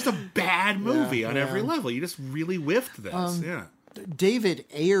 This is just a bad movie on every level. You just really whiffed this. David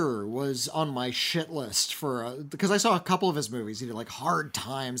Ayer was on my shit list because I saw a couple of his movies. He did like Hard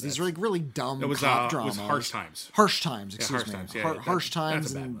Times. These like really dumb cop dramas. It was Harsh Times. Harsh Times, excuse me. Harsh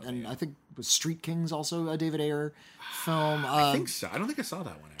Times, and I think was Street Kings also a David Ayer film. I think so. I don't think I saw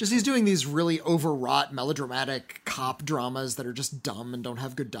that one. Just he's doing these really overwrought melodramatic cop dramas that are just dumb and don't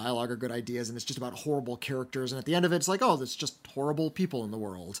have good dialogue or good ideas, and it's just about horrible characters. And at the end of it, it's like, oh, there's just horrible people in the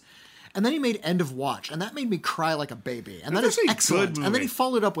world. And then he made End of Watch, and that made me cry like a baby. And that is excellent. And then he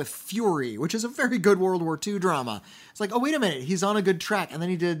followed up with Fury, which is a very good World War II drama. It's like, oh, wait a minute, he's on a good track. And then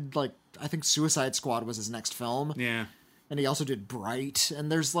he did, like, I think Suicide Squad was his next film. Yeah. And he also did Bright. And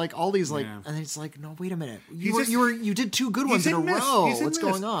there's, like, all these, like, and it's like, no, wait a minute. You did two good ones in a row. What's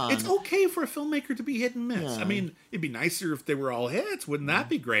going on? It's okay for a filmmaker to be hit and miss. I mean, it'd be nicer if they were all hits. Wouldn't that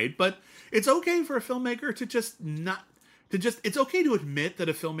be great? But it's okay for a filmmaker to just not... it's okay to admit that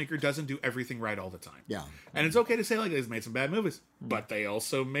a filmmaker doesn't do everything right all the time. Yeah. And it's okay to say, like, they've made some bad movies, but they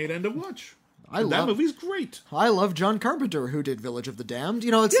also made End of Watch. That movie's great. I love John Carpenter, who did Village of the Damned.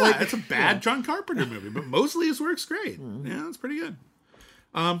 It's a bad John Carpenter movie, but mostly his work's great. Yeah, it's pretty good.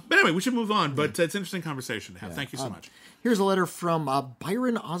 But anyway, we should move on, but it's an interesting conversation to have. Thank you so much. Here's a letter from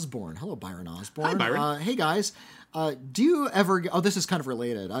Byron Osborne. Hello, Byron Osborne. Hi, Byron. Hey, guys. Do you ever... this is kind of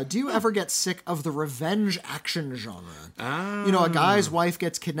related. Do you ever get sick of the revenge action genre? A guy's wife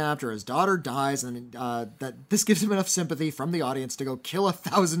gets kidnapped or his daughter dies, and that this gives him enough sympathy from the audience to go kill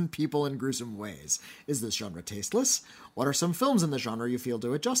 1,000 people in gruesome ways. Is this genre tasteless? What are some films in the genre you feel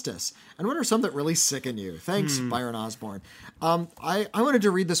do it justice? And what are some that really sicken you? Thanks, Byron Osborne. I wanted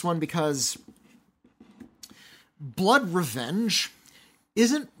to read this one because blood revenge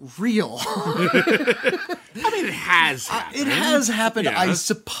isn't real. I mean, it has happened. It has happened, I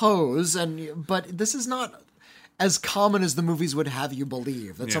suppose, but this is not... as common as the movies would have you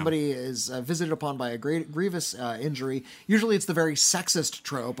believe. That somebody is visited upon by a grievous injury. Usually it's the very sexist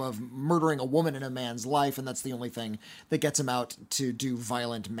trope of murdering a woman in a man's life, and that's the only thing that gets him out to do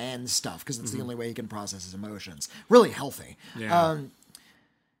violent man stuff, because it's the only way he can process his emotions. Really healthy. Yeah.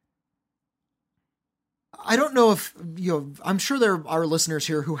 I don't know if, I'm sure there are listeners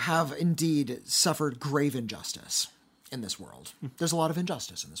here who have indeed suffered grave injustice in this world. There's a lot of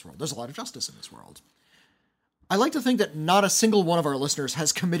injustice in this world. There's a lot of justice in this world. I like to think that not a single one of our listeners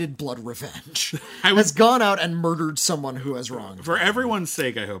has committed blood revenge, has gone out and murdered someone who has wronged For them. everyone's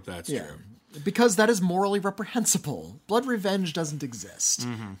sake, I hope that's true. Because that is morally reprehensible. Blood revenge doesn't exist.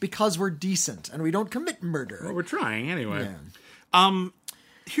 Because we're decent and we don't commit murder. Well, we're trying anyway.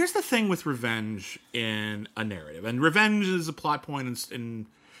 Here's the thing with revenge in a narrative. And revenge is a plot point and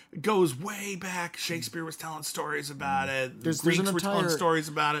it goes way back. Shakespeare was telling stories about it. The Greeks were telling stories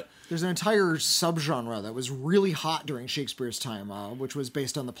about it. There's an entire subgenre that was really hot during Shakespeare's time, which was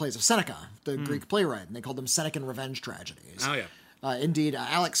based on the plays of Seneca, the Greek playwright, and they called them Senecan revenge tragedies. Oh, yeah. Indeed,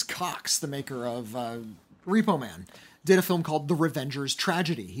 Alex Cox, the maker of Repo Man, did a film called The Revenger's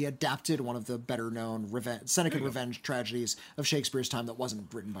Tragedy. He adapted one of the better-known Senecan revenge tragedies of Shakespeare's time that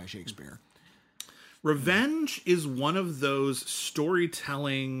wasn't written by Shakespeare. Revenge is one of those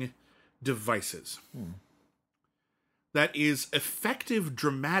storytelling devices that is effective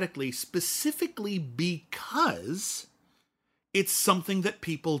dramatically, specifically because it's something that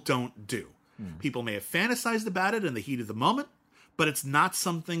people don't do. People may have fantasized about it in the heat of the moment, but it's not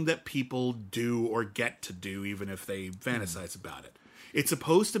something that people do or get to do, even if they fantasize about it. It's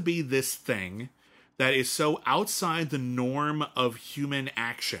supposed to be this thing that is so outside the norm of human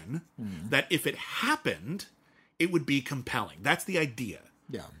action that if it happened, it would be compelling. That's the idea.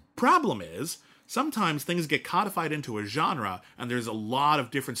 Yeah. Problem is, sometimes things get codified into a genre, and there's a lot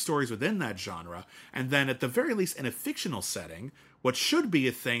of different stories within that genre, and then at the very least in a fictional setting, what should be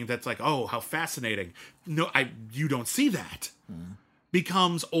a thing that's like, oh, how fascinating. No, you don't see that.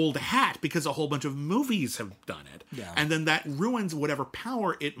 Becomes old hat because a whole bunch of movies have done it. Yeah. And then that ruins whatever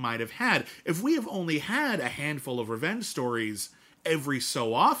power it might have had. If we have only had a handful of revenge stories every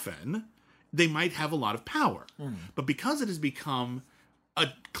so often, they might have a lot of power. But because it has become a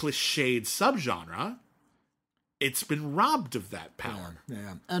cliched subgenre, it's been robbed of that power.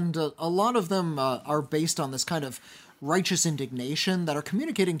 Yeah. And a lot of them are based on this kind of righteous indignation that are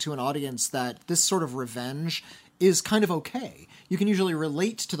communicating to an audience that this sort of revenge is kind of okay. You can usually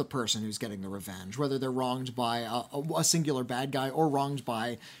relate to the person who's getting the revenge, whether they're wronged by a singular bad guy or wronged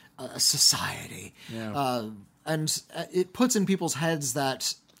by a society. Yeah. And it puts in people's heads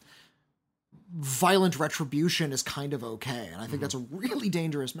that violent retribution is kind of okay. And I think that's a really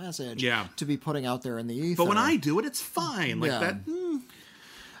dangerous message to be putting out there in the ether. But when I do it, it's fine. Like that...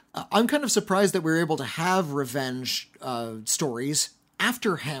 I'm kind of surprised that we were able to have revenge stories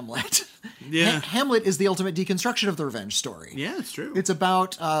after Hamlet. Yeah. Hamlet is the ultimate deconstruction of the revenge story. Yeah, it's true. It's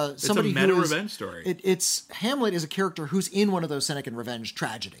about somebody it's a meta who is... revenge story. Hamlet is a character who's in one of those Senecan revenge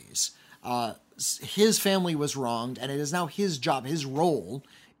tragedies. His family was wronged, and it is now his job, his role,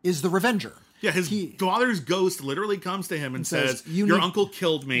 is the revenger. Yeah, his father's ghost literally comes to him and says, your uncle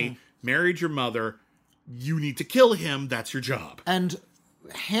killed me, married your mother, you need to kill him, that's your job. And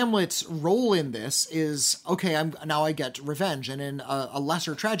Hamlet's role in this is, okay, I get revenge. And in a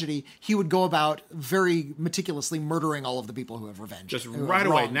lesser tragedy, he would go about very meticulously murdering all of the people who have revenge. Just right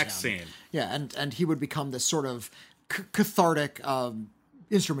away, next scene. Yeah, and he would become this sort of cathartic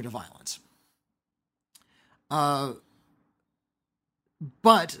instrument of violence.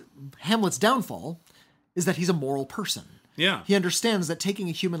 But Hamlet's downfall is that he's a moral person. Yeah. He understands that taking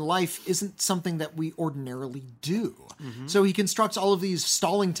a human life isn't something that we ordinarily do. So he constructs all of these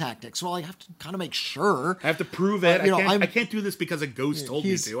stalling tactics. Well, I have to kind of make sure. I have to prove it. I can't do this because a ghost told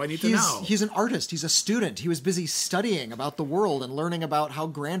me to. I need to know. He's an artist. He's a student. He was busy studying about the world and learning about how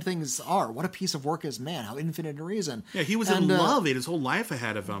grand things are. What a piece of work is man. How infinite in reason. Yeah, he was in love. He had his whole life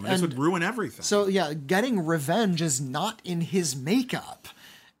ahead of him. And this would ruin everything. So, yeah, getting revenge is not in his makeup.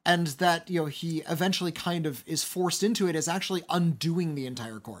 And that, he eventually kind of is forced into it is actually undoing the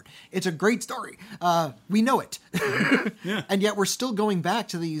entire court. It's a great story. We know it. Yeah. And yet we're still going back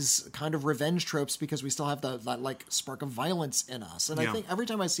to these kind of revenge tropes because we still have that like spark of violence in us. And I think every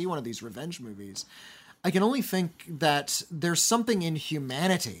time I see one of these revenge movies, I can only think that there's something in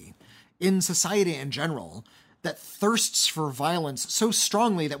humanity, in society in general, that thirsts for violence so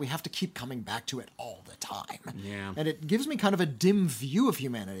strongly that we have to keep coming back to it all the time. Yeah. And it gives me kind of a dim view of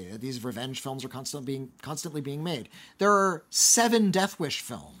humanity that these revenge films are constantly being made. There are 7 Death Wish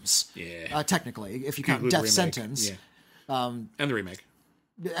films, technically, if you count Death Sentence. Yeah. And the remake.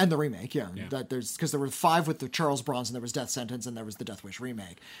 And the remake, yeah. That because there were 5 with the Charles Bronson, there was Death Sentence, and there was the Death Wish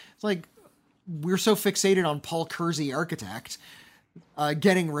remake. It's like, we're so fixated on Paul Kersey, architect,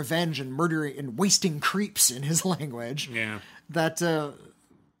 getting revenge and murdering and wasting creeps in his language. Yeah. That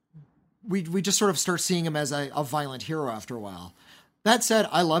we just sort of start seeing him as a violent hero after a while. That said,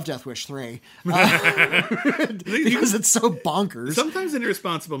 I love Death Wish 3 because it's so bonkers. Sometimes an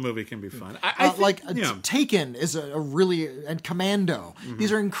irresponsible movie can be fun. Taken is a really, and Commando. Mm-hmm.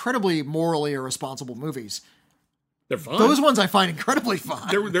 These are incredibly morally irresponsible movies. They're fun. Those ones I find incredibly fun.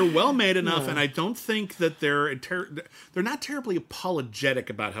 They're well made enough, and I don't think that they're not terribly apologetic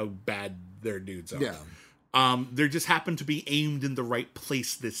about how bad their dudes are. Yeah. They just happen to be aimed in the right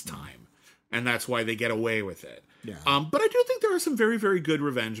place this time, and that's why they get away with it. Yeah. But I do think there are some very, very good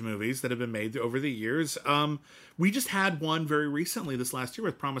revenge movies that have been made over the years. We just had one very recently this last year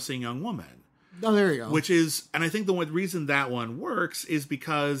with Promising Young Woman. Oh, there you go. Which is, and I think the one reason that one works is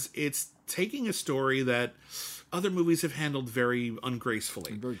because it's taking a story that other movies have handled very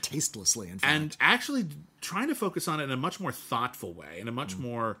ungracefully. Very tastelessly, in fact. And actually trying to focus on it in a much more thoughtful way, in a much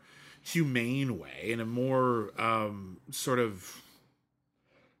more humane way, in a more sort of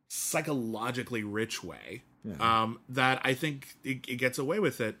psychologically rich way. Yeah. That I think it gets away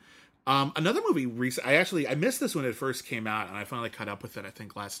with it. Another movie I missed this when it first came out, and I finally caught up with it, I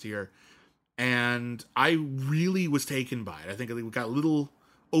think, last year. And I really was taken by it. I think it got a little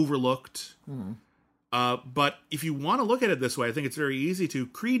overlooked. Mm-hmm. But if you want to look at it this way, I think it's very easy to.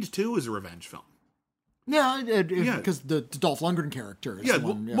 Creed 2 is a revenge film. Yeah, because the Dolph Lundgren character is the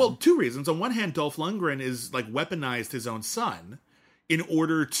one. Well, 2 reasons. On one hand, Dolph Lundgren is like weaponized his own son in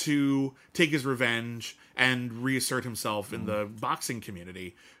order to take his revenge and reassert himself in the boxing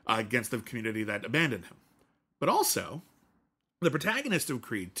community against the community that abandoned him. But also, the protagonist of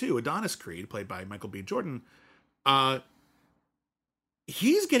Creed 2, Adonis Creed, played by Michael B. Jordan,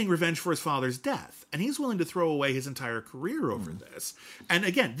 he's getting revenge for his father's death, and he's willing to throw away his entire career over this. And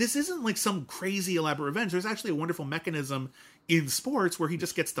again, this isn't like some crazy elaborate revenge. There's actually a wonderful mechanism in sports where he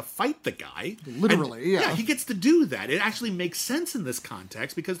just gets to fight the guy. Literally, yeah, he gets to do that. It actually makes sense in this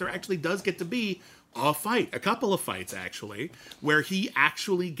context because there actually does get to be a fight, a couple of fights actually, where he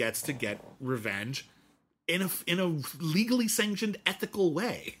actually gets to get revenge in a legally sanctioned, ethical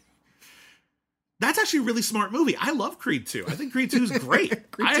way. That's actually a really smart movie. I love Creed 2. I think Creed 2 is great.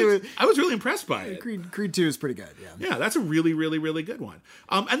 I was really impressed by it. Creed 2 is pretty good, yeah. Yeah, that's a really, really, really good one.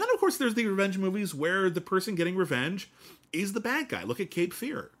 And then, of course, there's the revenge movies where the person getting revenge is the bad guy. Look at Cape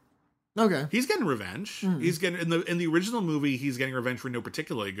Fear. Okay. He's getting revenge. Mm. He's getting in the original movie, he's getting revenge for no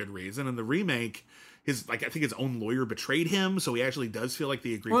particularly good reason. In the remake, I think his own lawyer betrayed him, so he actually does feel like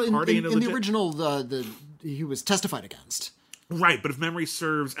the aggrieved party. In the original, he was testified against. Right, but if memory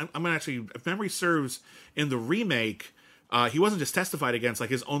serves, if memory serves, in the remake, he wasn't just testified against; like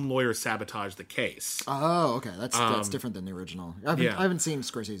his own lawyer sabotaged the case. Oh, okay, that's different than the original. I haven't seen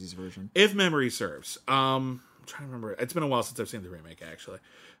Scorsese's version. If memory serves, I'm trying to remember. It's been a while since I've seen the remake, actually.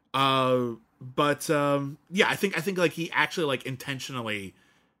 Yeah, I think like he actually like intentionally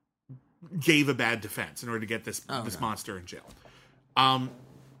gave a bad defense in order to get this monster in jail.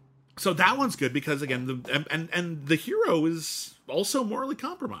 So that one's good because again, the hero is also morally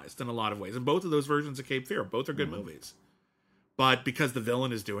compromised in a lot of ways. In both of those versions of Cape Fear, both are good movies. But because the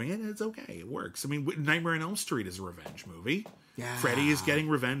villain is doing it, it's okay. It works. I mean, Nightmare on Elm Street is a revenge movie. Yeah. Freddy is getting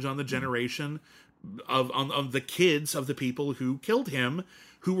revenge on the generation of the kids of the people who killed him,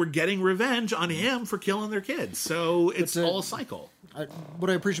 who were getting revenge on him for killing their kids. So it's all a cycle. What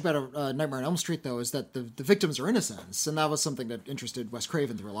I appreciate about Nightmare on Elm Street, though, is that the victims are innocents, and that was something that interested Wes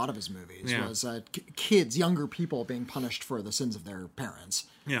Craven through a lot of his movies, was kids, younger people being punished for the sins of their parents.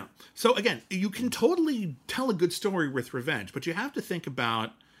 Yeah. So again, you can totally tell a good story with revenge, but you have to think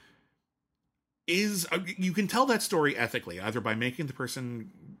about you can tell that story ethically, either by making the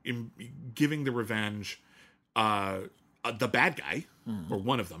person giving the revenge the bad guy, or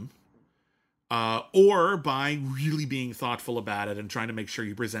one of them, or by really being thoughtful about it and trying to make sure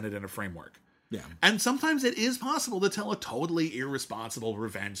you present it in a framework. Yeah. And sometimes it is possible to tell a totally irresponsible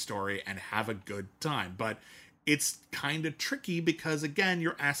revenge story and have a good time, but it's kind of tricky because, again,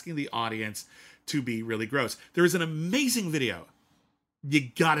 you're asking the audience to be really gross. There is an amazing video you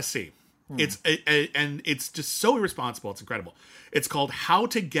gotta see. And it's just so irresponsible. It's incredible. It's called How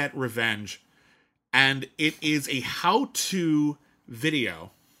to Get Revenge, and it is a how-to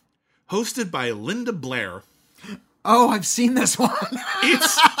video hosted by Linda Blair. Oh, I've seen this one.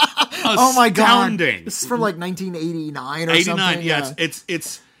 It's oh my god! Astounding. This is from like 1989 or something. Yeah,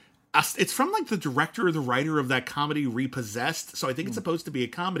 it's from like the director or the writer of that comedy Repossessed. So I think it's supposed to be a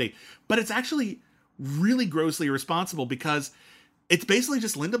comedy, but it's actually really grossly irresponsible because It's basically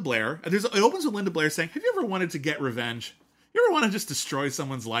just Linda Blair. It opens with Linda Blair saying, "Have you ever wanted to get revenge? You ever want to just destroy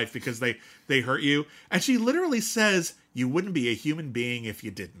someone's life because they hurt you?" And she literally says, "You wouldn't be a human being if you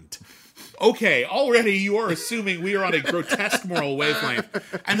didn't." Okay, already you are assuming we are on a grotesque moral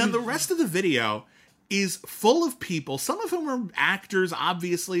wavelength. And then the rest of the video is full of people, some of whom are actors,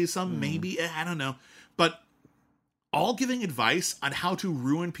 obviously, some maybe, I don't know, but all giving advice on how to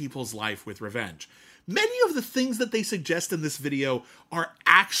ruin people's life with revenge. Many of the things that they suggest in this video are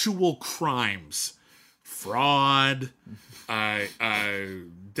actual crimes. Fraud,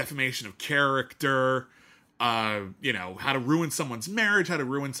 defamation of character, how to ruin someone's marriage, how to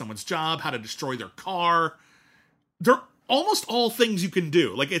ruin someone's job, how to destroy their car. They're almost all things you can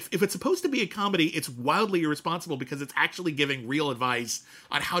do. Like, if it's supposed to be a comedy, it's wildly irresponsible because it's actually giving real advice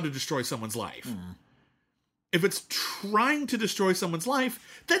on how to destroy someone's life. If it's trying to destroy someone's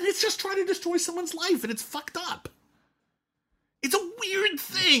life, then it's just trying to destroy someone's life, and it's fucked up. It's a weird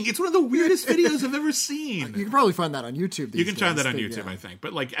thing. It's one of the weirdest videos I've ever seen. You can probably find that on YouTube. You can find that on YouTube, I think.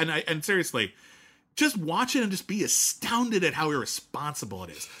 But and seriously, just watch it and just be astounded at how irresponsible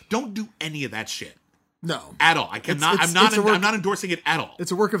it is. Don't do any of that shit. No, at all. I'm not endorsing it at all.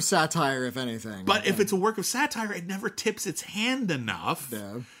 It's a work of satire, if anything. But if it's a work of satire, it never tips its hand enough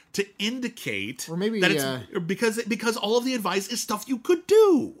to indicate, or maybe that it's because all of the advice is stuff you could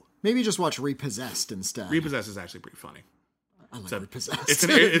do. Maybe just watch Repossessed instead. Repossessed is actually pretty funny. I like Repossessed.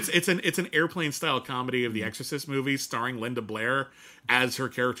 It's an airplane style comedy of the Exorcist movies starring Linda Blair as her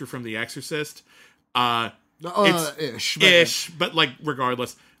character from The Exorcist. Ish, but like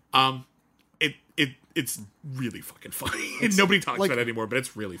regardless, it's really fucking funny. Nobody talks about it anymore, but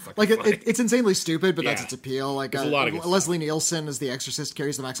it's really fucking funny. It's insanely stupid, but that's its appeal. Like a lot of Leslie Nielsen as the Exorcist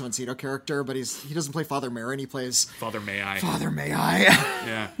carries the Max von Sydow character, but he doesn't play Father Merrin. He plays Father May I. Father May I.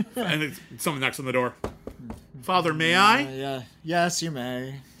 Yeah, and someone knocks on the door. Father May I? Yeah. Yes, you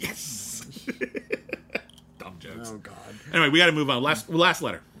may. Yes. Dumb jokes. Oh God. Anyway, we got to move on. Last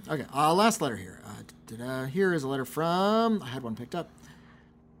letter. Okay. Last letter here. Here is a letter from. I had one picked up.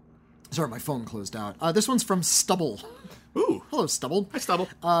 Sorry, my phone closed out. This one's from Stubble. Ooh. Hello, Stubble. Hi, Stubble.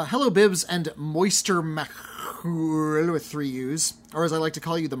 Hello, Bibbs and Moister Mahul with 3 U's. Or as I like to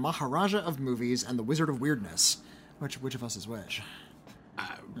call you, the Maharaja of movies and the Wizard of weirdness. Which of us is which?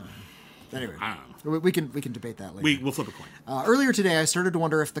 Anyway, I don't know. We can debate that later. We'll flip a coin. Earlier today, I started to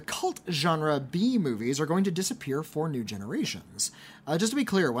wonder if the cult genre B movies are going to disappear for new generations. Just to be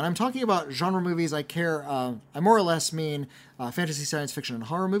clear, when I'm talking about genre movies, I more or less mean fantasy, science fiction, and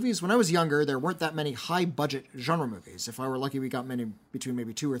horror movies. When I was younger, there weren't that many high-budget genre movies. If I were lucky, we got between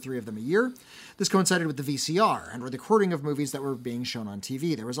maybe 2 or 3 of them a year. This coincided with the VCR and with the recording of movies that were being shown on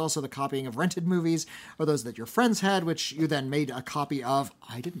TV. There was also the copying of rented movies, or those that your friends had, which you then made a copy of.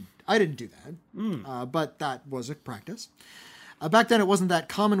 I didn't do that, but that was a practice. Back then, it wasn't that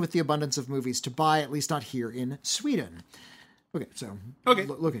common with the abundance of movies to buy, at least not here in Sweden. Okay, so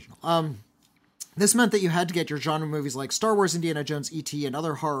locational. This meant that you had to get your genre movies like Star Wars, Indiana Jones, E.T., and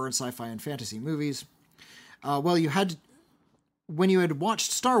other horror and sci-fi and fantasy movies. When you had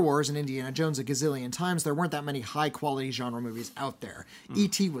watched Star Wars and Indiana Jones a gazillion times, there weren't that many high-quality genre movies out there.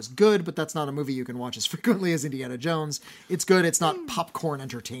 E.T. was good, but that's not a movie you can watch as frequently as Indiana Jones. It's good, it's not popcorn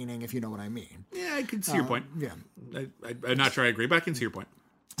entertaining, if you know what I mean. Yeah, I can see your point. Yeah. I'm not sure I agree, but I can see your point.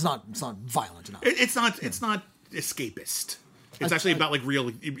 It's not violent enough. It's not escapist. It's actually about like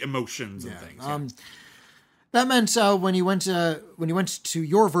real emotions and things. Yeah. That meant when you went to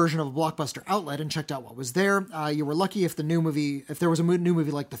your version of a Blockbuster outlet and checked out what was there, you were lucky if there was a new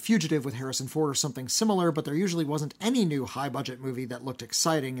movie like The Fugitive with Harrison Ford or something similar, but there usually wasn't any new high-budget movie that looked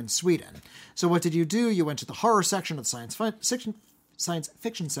exciting in Sweden. So what did you do? You went to the horror section of the science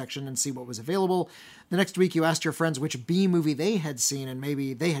fiction section and see what was available. The next week you asked your friends which B movie they had seen, and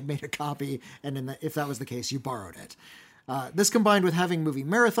maybe they had made a copy, and if that was the case, you borrowed it. This combined with having movie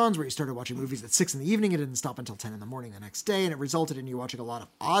marathons where you started watching movies at 6 in the evening and didn't stop until 10 in the morning the next day, and it resulted in you watching a lot of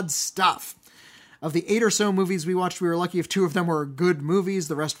odd stuff. Of the 8 or so movies we watched, we were lucky if 2 of them were good movies.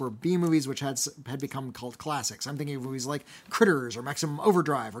 The rest were B movies, which had become cult classics. I'm thinking of movies like Critters or Maximum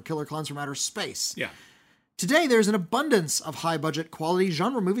Overdrive or Killer Clowns from Outer Space. Yeah. Today, there's an abundance of high-budget, quality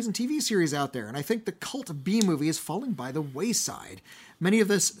genre movies and TV series out there, and I think the cult B movie is falling by the wayside. Many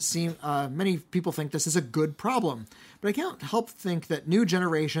people think this is a good problem, but I can't help think that new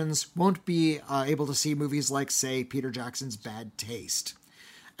generations won't be able to see movies like, say, Peter Jackson's Bad Taste.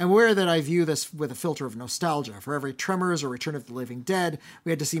 I'm aware that I view this with a filter of nostalgia. For every Tremors or Return of the Living Dead,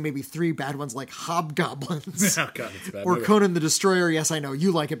 we had to see maybe 3 bad ones like Hobgoblins. Oh, God, it's bad. Or Conan the Destroyer. Yes, I know,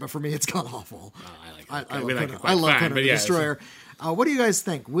 you like it, but for me it's god-awful. Oh, I like it. I love Conan the Destroyer. What do you guys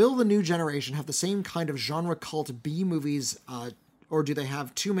think? Will the new generation have the same kind of genre cult B movies Or do they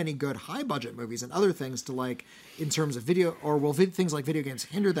have too many good high-budget movies and other things to like in terms of video? Or will things like video games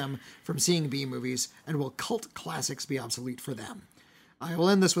hinder them from seeing B movies? And will cult classics be obsolete for them? I will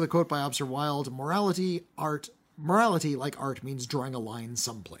end this with a quote by Oscar Wilde. Morality like art means drawing a line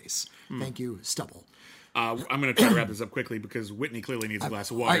someplace. Thank you, Stubble. I'm going to try to wrap this up quickly because Whitney clearly needs a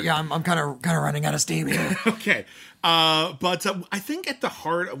glass of water. I'm kind of running out of steam here. Okay. But I think at the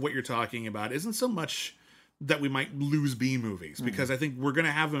heart of what you're talking about isn't so much that we might lose B movies, because I think we're going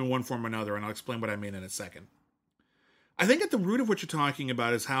to have them in one form or another, and I'll explain what I mean in a second. I think at the root of what you're talking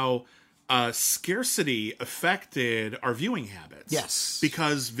about is how scarcity affected our viewing habits. Yes.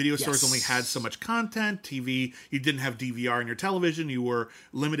 Because video stores only had so much content. TV, you didn't have DVR on your television. You were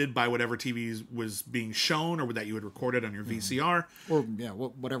limited by whatever TV was being shown or that you had recorded on your VCR. Or,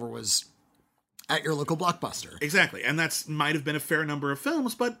 whatever was at your local Blockbuster. Exactly. And that might have been a fair number of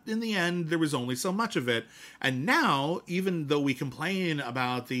films, but in the end, there was only so much of it. And now, even though we complain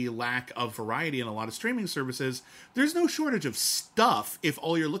about the lack of variety in a lot of streaming services, there's no shortage of stuff if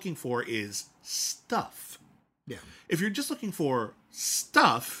all you're looking for is stuff. Yeah. If you're just looking for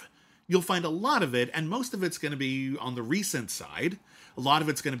stuff, you'll find a lot of it, and most of it's going to be on the recent side. A lot of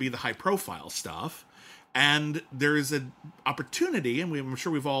it's going to be the high-profile stuff. And there is an opportunity, and I'm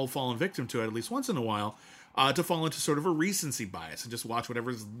sure we've all fallen victim to it at least once in a while, to fall into sort of a recency bias and just watch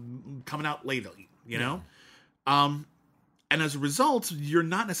whatever's coming out lately, you know? And as a result, you're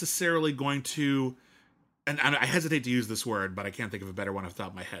not necessarily going to, and I hesitate to use this word, but I can't think of a better one off the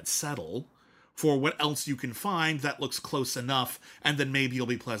top of my head, settle for what else you can find that looks close enough, and then maybe you'll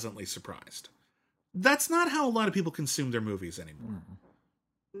be pleasantly surprised. That's not how a lot of people consume their movies anymore.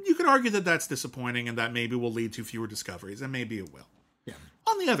 You could argue that that's disappointing and that maybe will lead to fewer discoveries, and maybe it will. Yeah.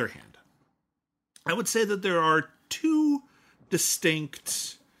 On the other hand, I would say that there are two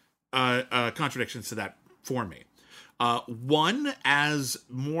distinct contradictions to that for me. One, as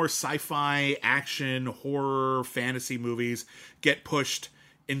more sci-fi, action, horror, fantasy movies get pushed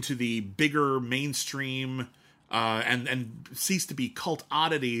into the bigger mainstream and cease to be cult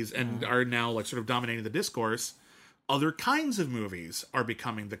oddities and are now like sort of dominating the discourse, other kinds of movies are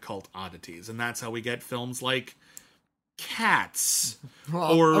becoming the cult oddities, and that's how we get films like Cats.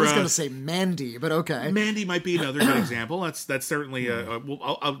 Well, or I was going to say Mandy, but okay. Mandy might be another good example. That's certainly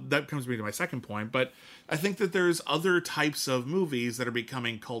that comes me to my second point. But I think that there's other types of movies that are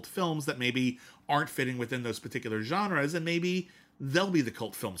becoming cult films that maybe aren't fitting within those particular genres, and maybe they'll be the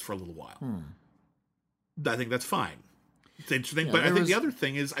cult films for a little while. I think that's fine. It's interesting, but I think the other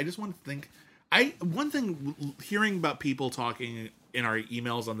thing is I just want to think. One thing, hearing about people talking in our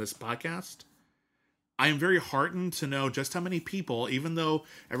emails on this podcast, I am very heartened to know just how many people, even though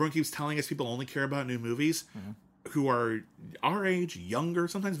everyone keeps telling us people only care about new movies, who are our age, younger,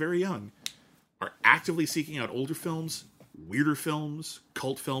 sometimes very young, are actively seeking out older films, weirder films,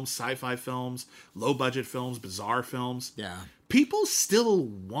 cult films, sci-fi films, low-budget films, bizarre films. Yeah. People still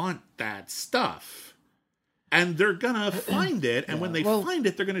want that stuff. And they're going to find it, and when they find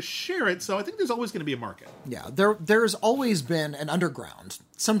it, they're going to share it, so I think there's always going to be a market. Yeah, there's always been an underground.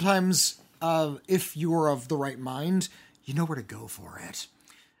 Sometimes, if you're of the right mind, you know where to go for it.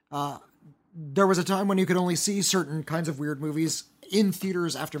 There was a time when you could only see certain kinds of weird movies in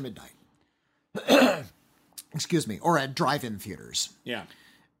theaters after midnight. Excuse me, or at drive-in theaters. Yeah.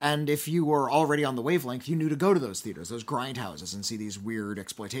 And if you were already on the wavelength, you knew to go to those theaters, those grindhouses, and see these weird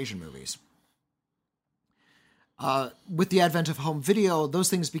exploitation movies. With the advent of home video, those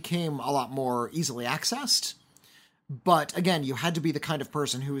things became a lot more easily accessed. But again, you had to be the kind of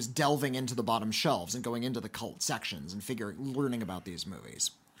person who was delving into the bottom shelves and going into the cult sections and learning about these movies.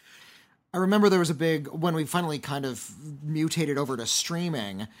 I remember there was when we finally kind of mutated over to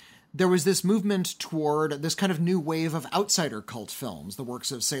streaming, there was this movement toward this kind of new wave of outsider cult films, the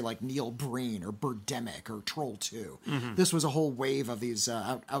works of, say, like Neil Breen or Birdemic or Troll 2. This was a whole wave of these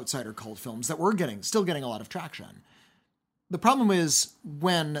outsider cult films that were still getting a lot of traction. The problem is,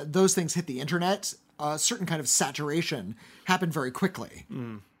 when those things hit the internet, a certain kind of saturation happened very quickly.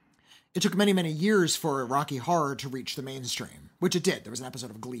 It took many, many years for Rocky Horror to reach the mainstream, which it did. There was an episode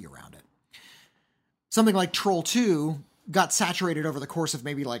of Glee around it. Something like Troll 2 got saturated over the course of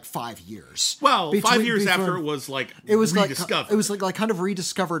maybe like 5 years. Well, 5 years after it was rediscovered. It was like kind of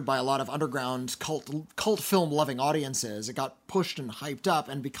rediscovered by a lot of underground cult film loving audiences. It got pushed and hyped up,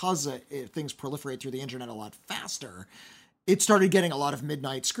 and because things proliferate through the internet a lot faster, it started getting a lot of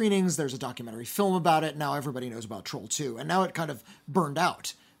midnight screenings. There's a documentary film about it. Now everybody knows about Troll 2, and now it kind of burned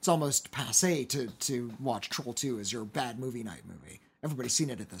out. It's almost passé to watch Troll 2 as your bad movie night movie. Everybody's seen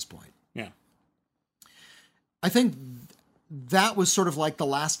it at this point. Yeah. I think that was sort of like the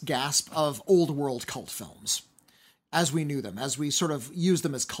last gasp of old world cult films. as we knew them, as we sort of used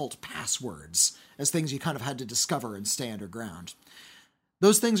them as cult passwords, as things you kind of had to discover and stay underground.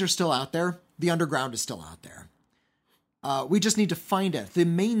 Those things are still out there. The underground is still out there. We just need to find it. The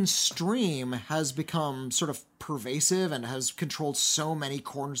mainstream has become sort of pervasive and has controlled so many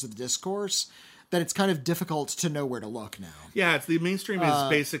corners of the discourse that it's kind of difficult to know where to look now. Yeah, the mainstream is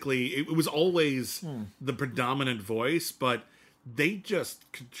basically, it was always the predominant voice, but they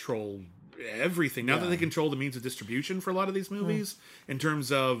just control everything. Now that they control the means of distribution for a lot of these movies, in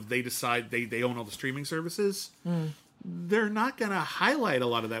terms of they decide they own all the streaming services, they're not going to highlight a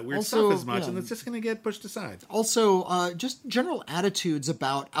lot of that weird stuff as much, and it's just going to get pushed aside. Also, just general attitudes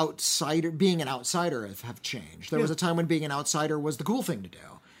about being an outsider have changed. There was a time when being an outsider was the cool thing to do.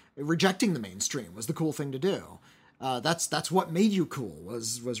 Rejecting the mainstream was the cool thing to do. That's what made you cool,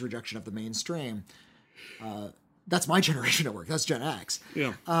 was rejection of the mainstream. That's my generation at work. That's Gen X.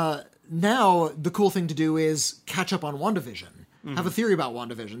 Yeah. Now, the cool thing to do is catch up on WandaVision. Have a theory about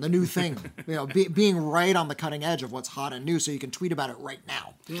WandaVision, the new thing. Being right on the cutting edge of what's hot and new so you can tweet about it right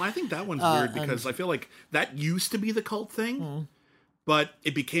now. I think that one's weird because I feel like that used to be the cult thing, but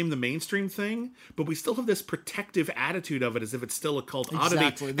it became the mainstream thing. But we still have this protective attitude of it as if it's still a cult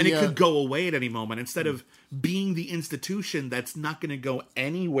oddity. And it could go away at any moment instead of being the institution that's not going to go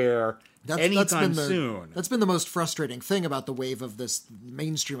anywhere anytime soon. That's been the most frustrating thing about the wave of this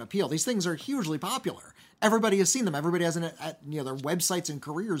mainstream appeal. These things are hugely popular. Everybody has seen them. Everybody has their websites and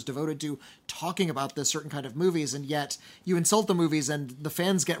careers devoted to talking about this certain kind of movies, and yet you insult the movies and the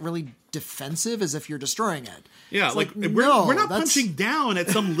fans get really defensive as if you're destroying it. Yeah, we're not punching down at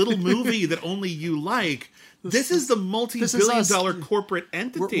some little movie that only you like. This is the multi-billion-dollar corporate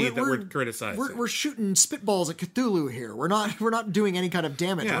entity that we're criticizing. We're shooting spitballs at Cthulhu here. We're not doing any kind of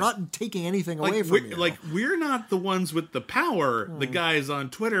damage. Yeah. We're not taking anything away from you. We're not the ones with the power. The guys on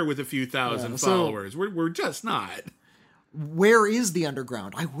Twitter with a few thousand followers. We're just not. Where is the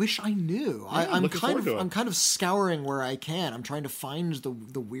underground? I wish I knew. Yeah, I'm kind of scouring where I can. I'm trying to find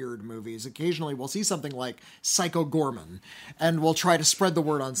the weird movies. Occasionally we'll see something like Psycho Gorman, and we'll try to spread the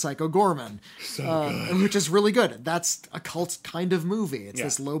word on Psycho Gorman, which is really good. That's a cult kind of movie. It's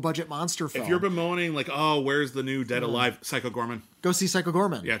this low budget monster film. If you're bemoaning where's the new Dead Alive Psycho Gorman? Go see Psycho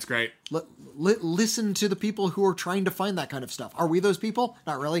Gorman. Yeah, it's great. Listen to the people who are trying to find that kind of stuff. Are we those people?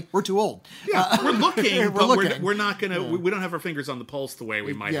 Not really. We're too old. Yeah, we're looking. We're not going to... We don't have our fingers on the pulse the way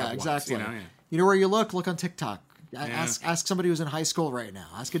we might have exactly. once. You know where you look? Look on TikTok. Ask somebody who's in high school right now.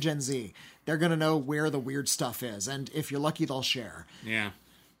 Ask a Gen Z. They're going to know where the weird stuff is. And if you're lucky, they'll share. Yeah.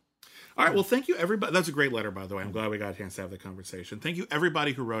 All right, well, thank you, everybody. That's a great letter, by the way. I'm glad we got a chance to have the conversation. Thank you,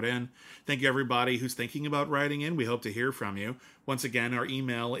 everybody who wrote in. Thank you, everybody who's thinking about writing in. We hope to hear from you. Once again, our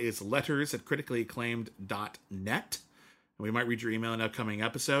email is letters@criticallyacclaimed.net. We might read your email in an upcoming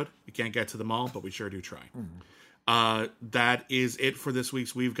episode. We can't get to them all, but we sure do try. That is it for this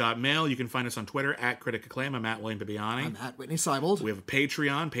week's We've Got Mail. You can find us on Twitter @CriticAcclaim. I'm at William Bibiani. I'm at Whitney Seibold. We have a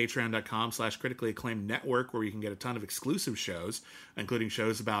Patreon, patreon.com/criticallyacclaimed network, where you can get a ton of exclusive shows, including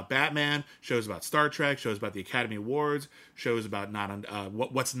shows about Batman, shows about Star Trek, shows about the Academy Awards, shows about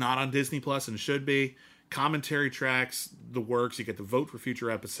what's not on Disney Plus and should be, commentary tracks, the works. You get to vote for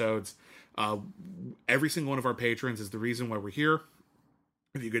future episodes. Every single one of our patrons is the reason why we're here.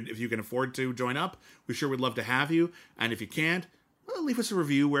 If you can afford to join up, we sure would love to have you. And if you can't, well, leave us a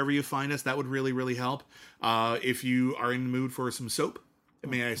review wherever you find us. That would really, really help. If you are in the mood for some soap,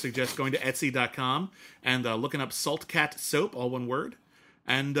 may I suggest going to Etsy.com and looking up Salt Cat Soap, all one word,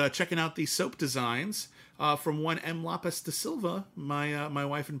 and checking out the soap designs from one M. Lopez da Silva, my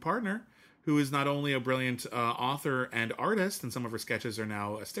wife and partner, who is not only a brilliant author and artist, and some of her sketches are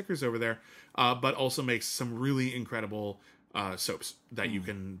now stickers over there, but also makes some really incredible soaps that you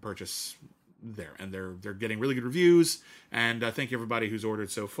can purchase there, and they're getting really good reviews. And thank you everybody who's ordered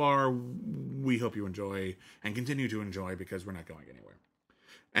so far. We hope you enjoy and continue to enjoy, because we're not going anywhere.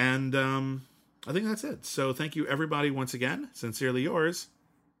 And I think that's it. So thank you everybody once again. Sincerely yours,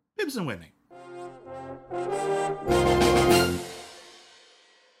 Bibbs and Whitney.